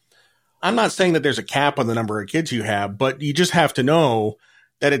 I'm not saying that there's a cap on the number of kids you have, but you just have to know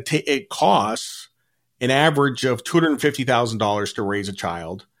that it costs an average of $250,000 to raise a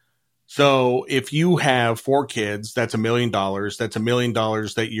child. So if you have 4 kids, that's $1 million. That's $1 million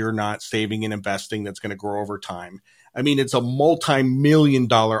that you're not saving and investing that's going to grow over time. I mean, it's a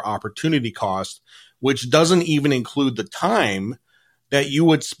multi-million-dollar opportunity cost, which doesn't even include the time that you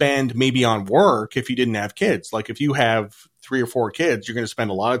would spend maybe on work if you didn't have kids. Like if you have 3 or 4 kids, you're going to spend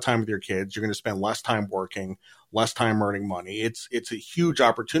a lot of time with your kids. You're going to spend less time working, less time earning money. It's a huge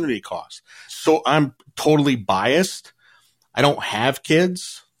opportunity cost. So I'm totally biased. I don't have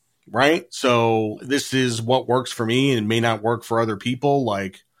kids, right? So this is what works for me and may not work for other people.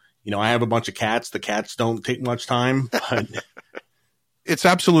 I have a bunch of cats. The cats don't take much time, but it's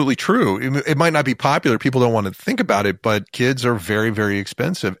absolutely true. It might not be popular. People don't want to think about it, but kids are very, very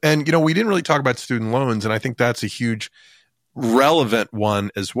expensive. And, we didn't really talk about student loans, and I think that's a huge relevant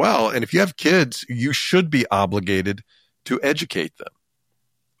one as well. And if you have kids, you should be obligated to educate them.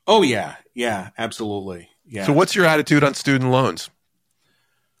 Oh, yeah. Yeah, absolutely. Yeah. So what's your attitude on student loans?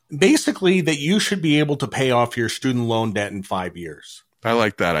 Basically, that you should be able to pay off your student loan debt in 5 years. I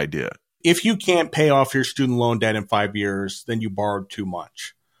like that idea. If you can't pay off your student loan debt in 5 years, then you borrowed too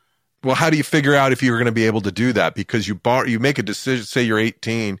much. Well, how do you figure out if you're going to be able to do that? Because you make a decision, say you're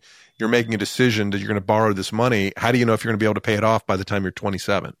 18, you're making a decision that you're going to borrow this money. How do you know if you're going to be able to pay it off by the time you're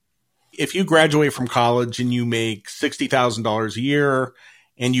 27? If you graduate from college and you make $60,000 a year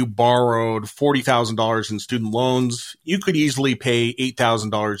and you borrowed $40,000 in student loans, you could easily pay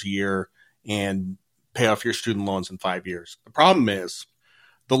 $8,000 a year and pay off your student loans in 5 years. The problem is,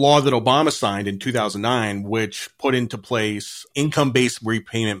 the law that Obama signed in 2009, which put into place income-based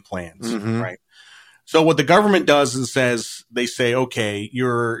repayment plans, right? So what the government does is they say, okay,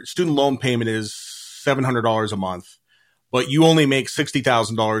 your student loan payment is $700 a month, but you only make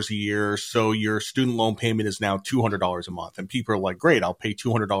 $60,000 a year. So your student loan payment is now $200 a month. And people are like, great, I'll pay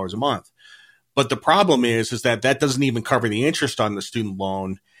 $200 a month. But the problem is that doesn't even cover the interest on the student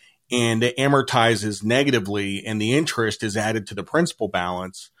loan. And it amortizes negatively, and the interest is added to the principal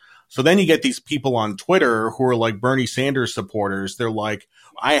balance. So then you get these people on Twitter who are like Bernie Sanders supporters. They're like,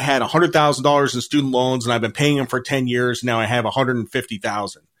 I had $100,000 in student loans and I've been paying them for 10 years. Now I have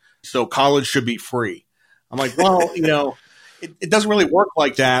 $150,000. So college should be free. I'm like, well, it doesn't really work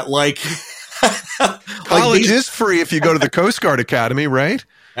like that. College is free if you go to the Coast Guard Academy, right?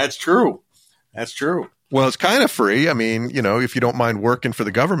 That's true. That's true. Well, it's kind of free. I mean, if you don't mind working for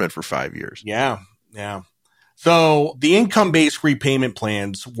the government for 5 years. Yeah. Yeah. So the income-based repayment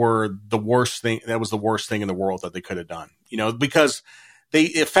plans were the worst thing. That was the worst thing in the world that they could have done, because they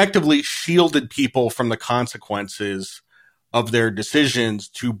effectively shielded people from the consequences of their decisions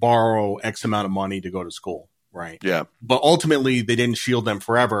to borrow X amount of money to go to school. Right. Yeah. But ultimately they didn't shield them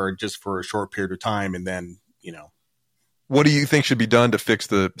forever, just for a short period of time. And then, What do you think should be done to fix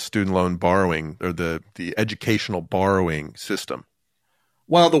the student loan borrowing or the educational borrowing system?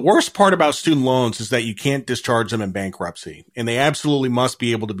 Well, the worst part about student loans is that you can't discharge them in bankruptcy, and they absolutely must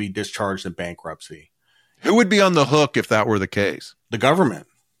be able to be discharged in bankruptcy. Who would be on the hook if that were the case? The government.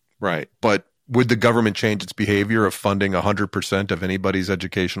 Right. But would the government change its behavior of funding 100% of anybody's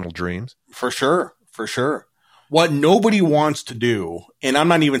educational dreams? For sure. For sure. What nobody wants to do, and I'm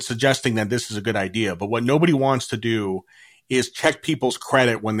not even suggesting that this is a good idea, but what nobody wants to do is check people's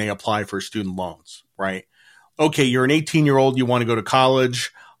credit when they apply for student loans, right? Okay, you're an 18-year-old, you want to go to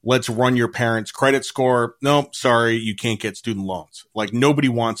college, let's run your parents' credit score. Nope, sorry, you can't get student loans. Like, nobody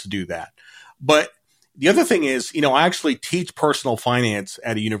wants to do that. But the other thing is, I actually teach personal finance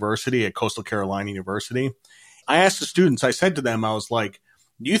at a university, at Coastal Carolina University. I asked the students, I said to them, I was like,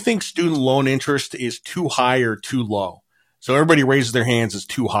 do you think student loan interest is too high or too low? So everybody raises their hands as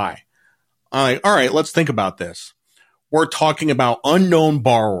too high. I'm like, all right, let's think about this. We're talking about unknown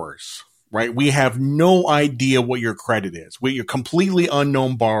borrowers, right? We have no idea what your credit is. You're completely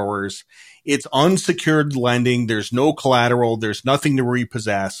unknown borrowers. It's unsecured lending. There's no collateral. There's nothing to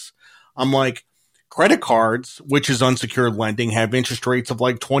repossess. I'm like, credit cards, which is unsecured lending, have interest rates of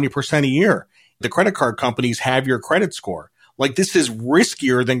like 20% a year. The credit card companies have your credit score. Like, this is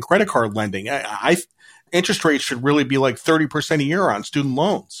riskier than credit card lending. Interest rates should really be like 30% a year on student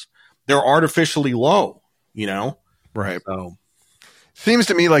loans. They're artificially low, Right. So seems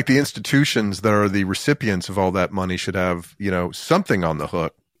to me like the institutions that are the recipients of all that money should have, something on the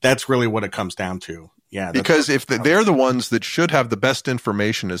hook. That's really what it comes down to. Yeah. Because if they're the ones that should have the best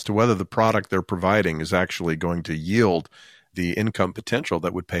information as to whether the product they're providing is actually going to yield the income potential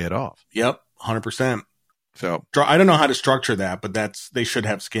that would pay it off. Yep. 100%. So I don't know how to structure that, but they should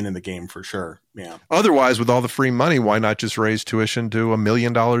have skin in the game for sure. Yeah. Otherwise, with all the free money, why not just raise tuition to $1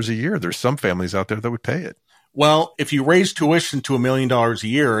 million a year? There's some families out there that would pay it. Well, if you raise tuition to $1 million a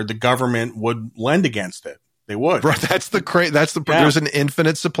year, the government would lend against it. They would. Right. There's an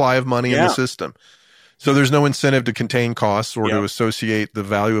infinite supply of money in the system. So there's no incentive to contain costs or to associate the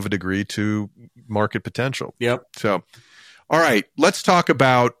value of a degree to market potential. Yep. So, all right, let's talk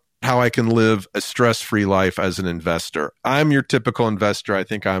about how I can live a stress-free life as an investor. I'm your typical investor. I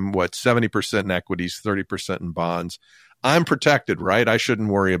think I'm 70% in equities, 30% in bonds. I'm protected, right? I shouldn't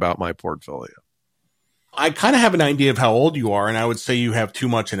worry about my portfolio. I kind of have an idea of how old you are, and I would say you have too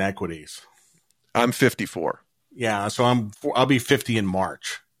much in equities. I'm 54. Yeah, so I'll be 50 in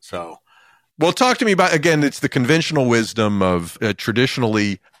March. So, well, talk to me about, again, it's the conventional wisdom of a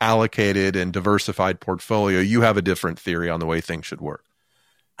traditionally allocated and diversified portfolio. You have a different theory on the way things should work.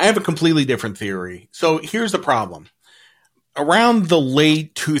 I have a completely different theory. So here's the problem. Around the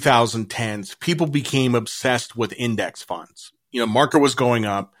late 2010s, people became obsessed with index funds. Market was going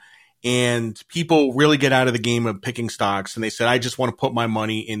up and people really get out of the game of picking stocks. And they said, I just want to put my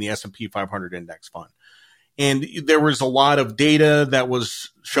money in the S&P 500 index fund. And there was a lot of data that was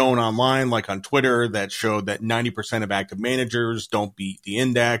shown online, like on Twitter, that showed that 90% of active managers don't beat the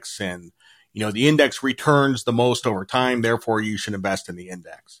index. And the index returns the most over time, therefore you should invest in the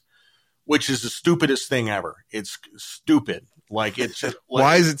index, which is the stupidest thing ever. It's stupid. Like, it's just,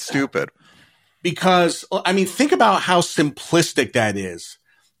 why is it stupid? Because, think about how simplistic that is.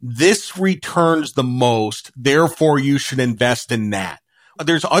 This returns the most, therefore you should invest in that.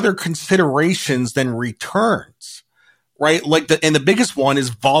 There's other considerations than returns, right? And the biggest one is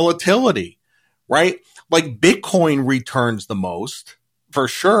volatility, right? Like, Bitcoin returns the most for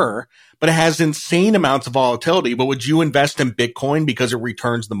sure, but it has insane amounts of volatility. But would you invest in Bitcoin because it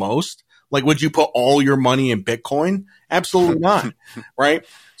returns the most? Like, would you put all your money in Bitcoin? Absolutely not. Right.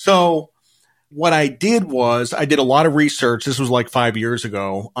 So what I did was I did a lot of research. This was like 5 years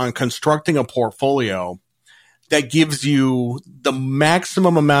ago on constructing a portfolio that gives you the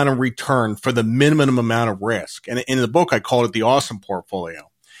maximum amount of return for the minimum amount of risk. And in the book, I called it the awesome portfolio.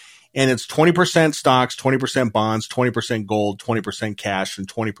 And it's 20% stocks, 20% bonds, 20% gold, 20% cash, and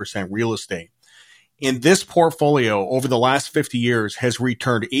 20% real estate. And this portfolio over the last 50 years has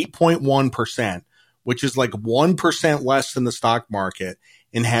returned 8.1%, which is like 1% less than the stock market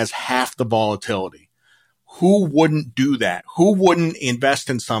and has half the volatility. Who wouldn't do that? Who wouldn't invest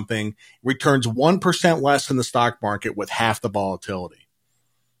in something returns 1% less in the stock market with half the volatility?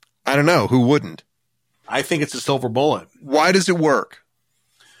 I don't know. Who wouldn't? I think it's a silver bullet. Why does it work?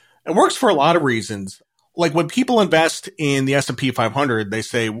 It works for a lot of reasons. Like when people invest in the S&P 500, they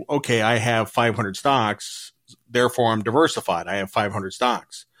say, okay, I have 500 stocks, therefore I'm diversified. I have 500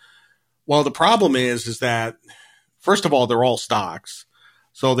 stocks. Well, the problem is that, first of all, they're all stocks.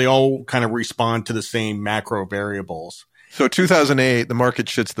 So they all kind of respond to the same macro variables. So 2008, the market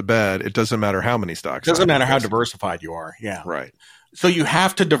shits the bed. It doesn't matter how many stocks. It doesn't matter how diversified you are. Yeah. Right. So you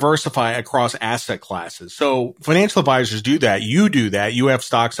have to diversify across asset classes. So financial advisors do that. You do that. You have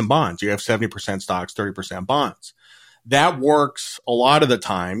stocks and bonds. You have 70% stocks, 30% bonds. That works a lot of the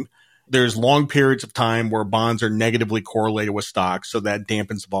time. There's long periods of time where bonds are negatively correlated with stocks, so that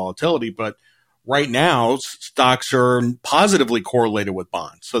dampens the volatility. But right now, stocks are positively correlated with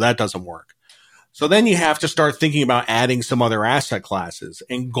bonds, so that doesn't work. So then you have to start thinking about adding some other asset classes,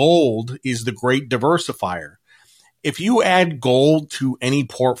 and gold is the great diversifier. If you add gold to any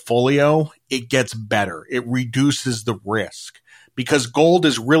portfolio, it gets better. It reduces the risk because gold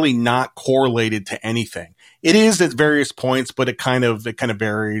is really not correlated to anything. It is at various points, but it kind of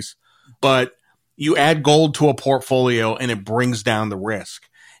varies. But you add gold to a portfolio and it brings down the risk.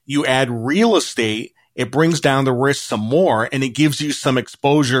 You add real estate, it brings down the risk some more and it gives you some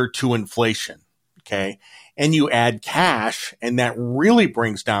exposure to inflation. Okay. And you add cash and that really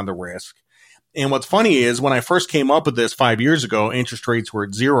brings down the risk. And what's funny is when I first came up with this 5 years ago, interest rates were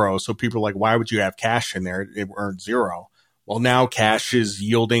at zero. So people are like, why would you have cash in there? It earned zero. Well, now cash is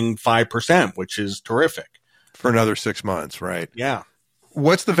yielding 5%, which is terrific. For another 6 months, right? Yeah.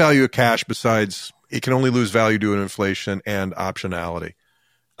 What's the value of cash besides it can only lose value due to inflation and optionality?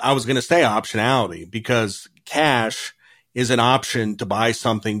 I was going to say optionality because cash is an option to buy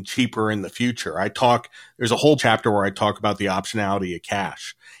something cheaper in the future. There's a whole chapter where I talk about the optionality of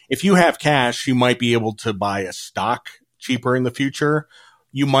cash. If you have cash, you might be able to buy a stock cheaper in the future.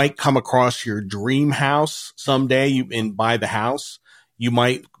 You might come across your dream house someday and buy the house. You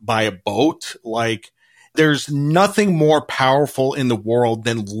might buy a boat. Like, there's nothing more powerful in the world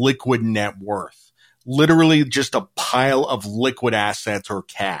than liquid net worth. Literally just a pile of liquid assets or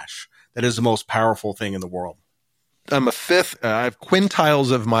cash. That is the most powerful thing in the world. I'm a fifth. I have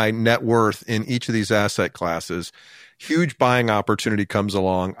quintiles of my net worth in each of these asset classes. Huge buying opportunity comes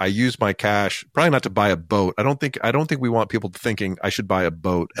along. I use my cash, probably not to buy a boat. I don't think we want people thinking I should buy a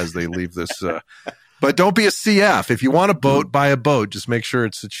boat as they leave this. But don't be a CF. If you want a boat, buy a boat. Just make sure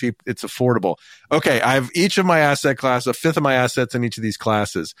it's it's affordable. Okay, I have each of my asset class, a fifth of my assets in each of these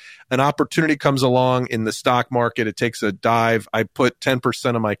classes. An opportunity comes along in the stock market. It takes a dive. I put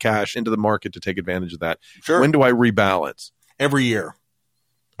 10% of my cash into the market to take advantage of that. Sure. When do I rebalance? Every year.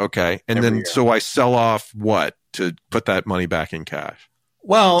 Okay. And Every then, year. so I sell off what to put that money back in cash?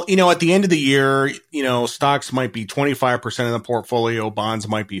 Well, at the end of the year, stocks might be 25% of the portfolio. Bonds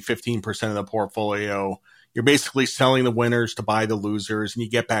might be 15% of the portfolio. You're basically selling the winners to buy the losers, and you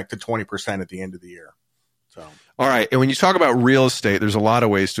get back to 20% at the end of the year. So, all right. And when you talk about real estate, there's a lot of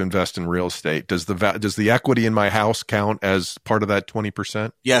ways to invest in real estate. Does the equity in my house count as part of that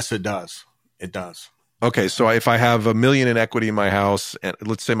 20%? Yes, it does. It does. Okay. So if I have $1 million in equity in my house, and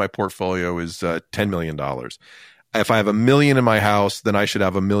let's say my portfolio is $10 million. If I have $1 million in my house, then I should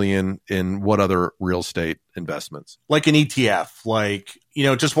have $1 million in what other real estate investments? Like an ETF,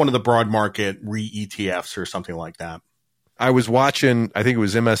 just one of the broad market ETFs or something like that. I was watching, I think it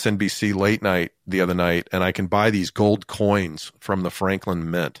was MSNBC late night the other night, and I can buy these gold coins from the Franklin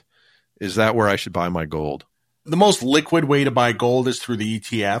Mint. Is that where I should buy my gold? The most liquid way to buy gold is through the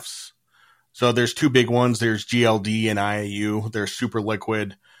ETFs. So there's two big ones. There's GLD and IAU. They're super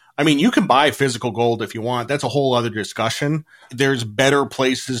liquid. I mean, you can buy physical gold if you want. That's a whole other discussion. There's better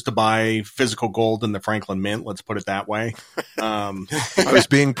places to buy physical gold than the Franklin Mint. Let's put it that way. I was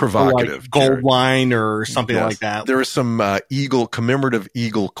being provocative. Like Gold Line or something like that. There are some commemorative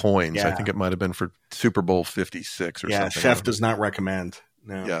eagle coins. Yeah. I think it might have been for Super Bowl 56 or something. Yeah, Chef does not recommend.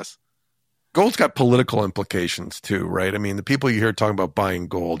 No. Yes. Gold's got political implications too, right? I mean, the people you hear talking about buying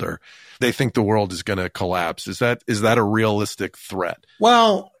gold they think the world is going to collapse. Is that a realistic threat?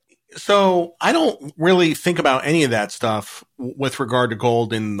 Well, so I don't really think about any of that stuff with regard to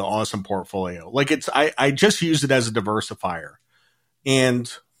gold in the Awesome portfolio. Like I just use it as a diversifier.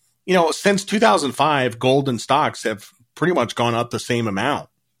 And, since 2005, gold and stocks have pretty much gone up the same amount,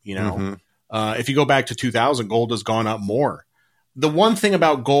 Mm-hmm. If you go back to 2000, gold has gone up more. The one thing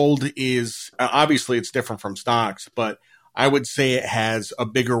about gold is obviously it's different from stocks, but I would say it has a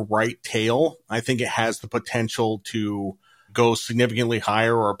bigger right tail. I think it has the potential to go significantly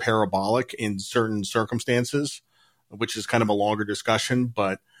higher or parabolic in certain circumstances, which is kind of a longer discussion,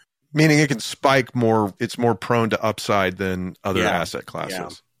 but meaning it can spike more. It's more prone to upside than other asset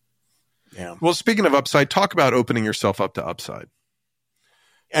classes. Yeah. Well, speaking of upside, talk about opening yourself up to upside.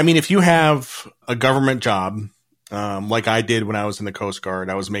 I mean, if you have a government job, like I did when I was in the Coast Guard,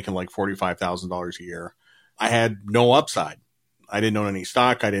 I was making like $45,000 a year. I had no upside. I didn't own any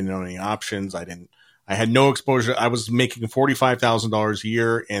stock. I didn't own any options. I had no exposure. I was making $45,000 a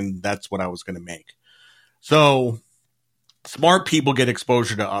year, and that's what I was going to make. So smart people get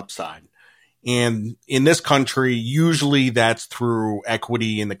exposure to upside. And in this country, usually that's through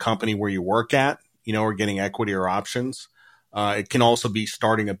equity in the company where you work at, or getting equity or options. It can also be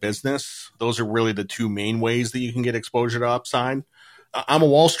starting a business. Those are really the two main ways that you can get exposure to upside. I'm a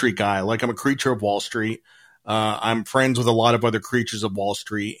Wall Street guy. Like, I'm a creature of Wall Street. I'm friends with a lot of other creatures of Wall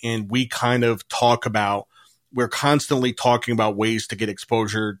Street, and we kind of we're constantly talking about ways to get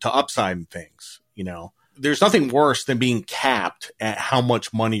exposure to upside in things. There's nothing worse than being capped at how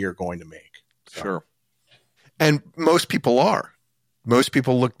much money you're going to make. So. Sure. And most people are. Most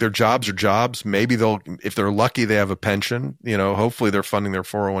people look, their jobs are jobs. Maybe if they're lucky, they have a pension. Hopefully they're funding their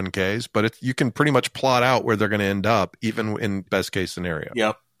 401ks. But you can pretty much plot out where they're going to end up, even in best case scenario.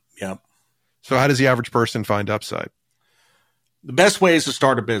 Yep. So how does the average person find upside? The best way is to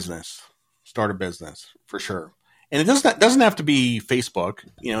start a business. Start a business, for sure. And it doesn't have to be Facebook.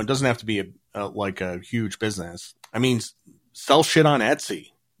 It doesn't have to be a huge business. I mean, sell shit on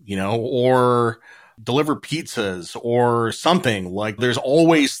Etsy, or deliver pizzas or something. Like, there's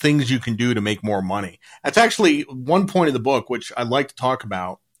always things you can do to make more money. That's actually one point of the book, which I'd like to talk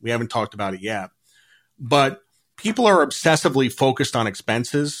about. We haven't talked about it yet, but people are obsessively focused on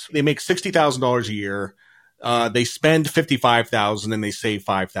expenses. They make $60,000 a year. They spend $55,000 and they save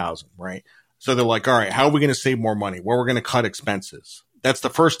 $5,000, right? So they're like, all right, how are we going to save more money? Well, we're going to cut expenses. That's the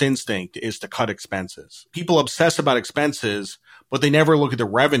first instinct, is to cut expenses. People obsess about expenses, but they never look at the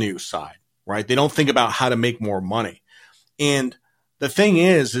revenue side, right? They don't think about how to make more money. And the thing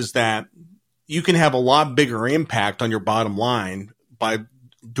is that you can have a lot bigger impact on your bottom line by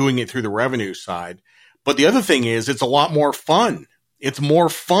doing it through the revenue side. But the other thing is, it's a lot more fun. It's more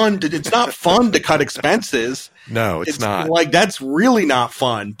fun. It's not fun to cut expenses. No, it's not. Like, that's really not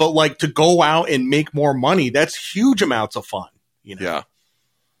fun. But like, to go out and make more money, that's huge amounts of fun. Yeah.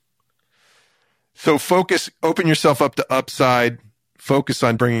 So open yourself up to upside, focus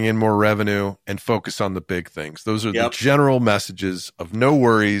on bringing in more revenue, and focus on the big things. Those are the general messages of No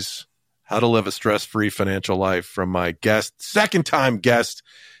Worries, How to Live a Stress-Free Financial Life from my second-time guest,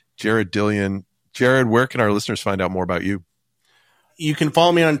 Jared Dillian. Jared, where can our listeners find out more about you? You can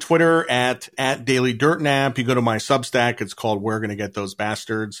follow me on Twitter at DailyDirtNap. You go to my Substack. It's called We're Gonna Get Those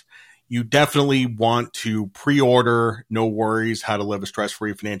Bastards. You definitely want to pre-order No Worries, How to Live a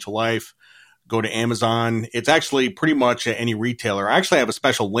Stress-Free Financial Life. Go to Amazon. It's actually pretty much at any retailer. I actually have a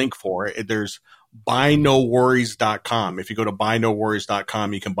special link for it. There's buynoworries.com. If you go to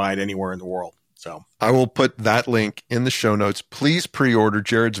buynoworries.com, you can buy it anywhere in the world. So I will put that link in the show notes. Please pre-order.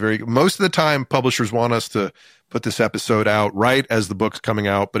 Jared's most of the time publishers want us to put this episode out right as the book's coming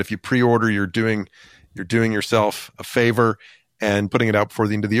out. But if you pre-order, you're doing yourself a favor and putting it out before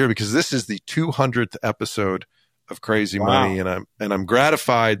the end of the year, because this is the 200th episode of Crazy Money. And I'm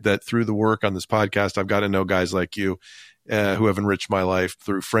gratified that through the work on this podcast, I've got to know guys like you who have enriched my life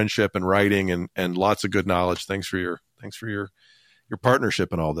through friendship and writing and lots of good knowledge. Thanks for your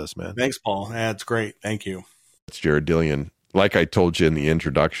partnership and all this, man. Thanks, Paul. That's great. Thank you. It's Jared Dillian. Like I told you in the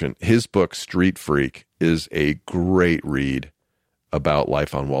introduction, his book, Street Freak, is a great read about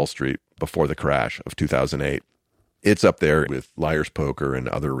life on Wall Street before the crash of 2008. It's up there with Liar's Poker and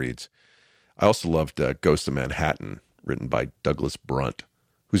other reads. I also loved Ghosts of Manhattan, written by Douglas Brunt,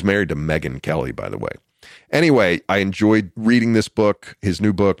 who's married to Megyn Kelly, by the way. Anyway, I enjoyed reading this book, his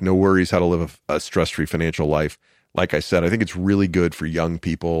new book, No Worries, How to Live a Stress-Free Financial Life. Like I said, I think it's really good for young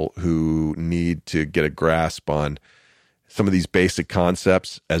people who need to get a grasp on some of these basic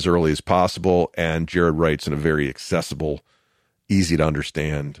concepts as early as possible. And Jared writes in a very accessible, easy to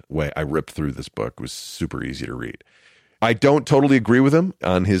understand way. I ripped through this book. It was super easy to read. I don't totally agree with him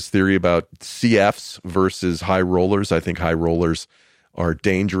on his theory about CFs versus high rollers. I think high rollers are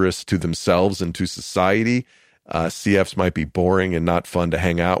dangerous to themselves and to society. CFs might be boring and not fun to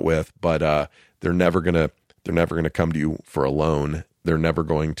hang out with, but they're never going to come to you for a loan. They're never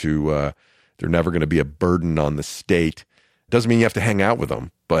going to be a burden on the state. Doesn't mean you have to hang out with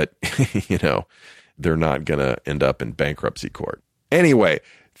them, but they're not going to end up in bankruptcy court. Anyway,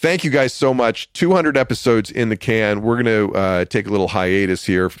 thank you guys so much. 200 episodes in the can. We're going to take a little hiatus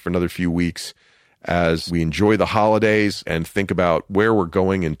here for another few weeks as we enjoy the holidays and think about where we're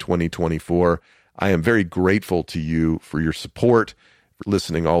going in 2024. I am very grateful to you for your support, for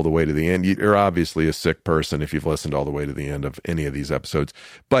listening all the way to the end. You're obviously a sick person if you've listened all the way to the end of any of these episodes,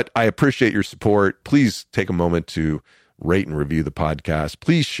 but I appreciate your support. Please take a moment to rate and review the podcast.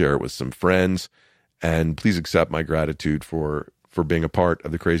 Please share it with some friends, and please accept my gratitude for being a part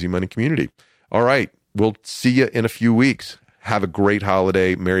of the Crazy Money community. All right. We'll see you in a few weeks. Have a great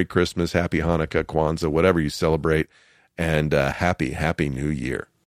holiday. Merry Christmas, Happy Hanukkah, Kwanzaa, whatever you celebrate, and Happy New Year.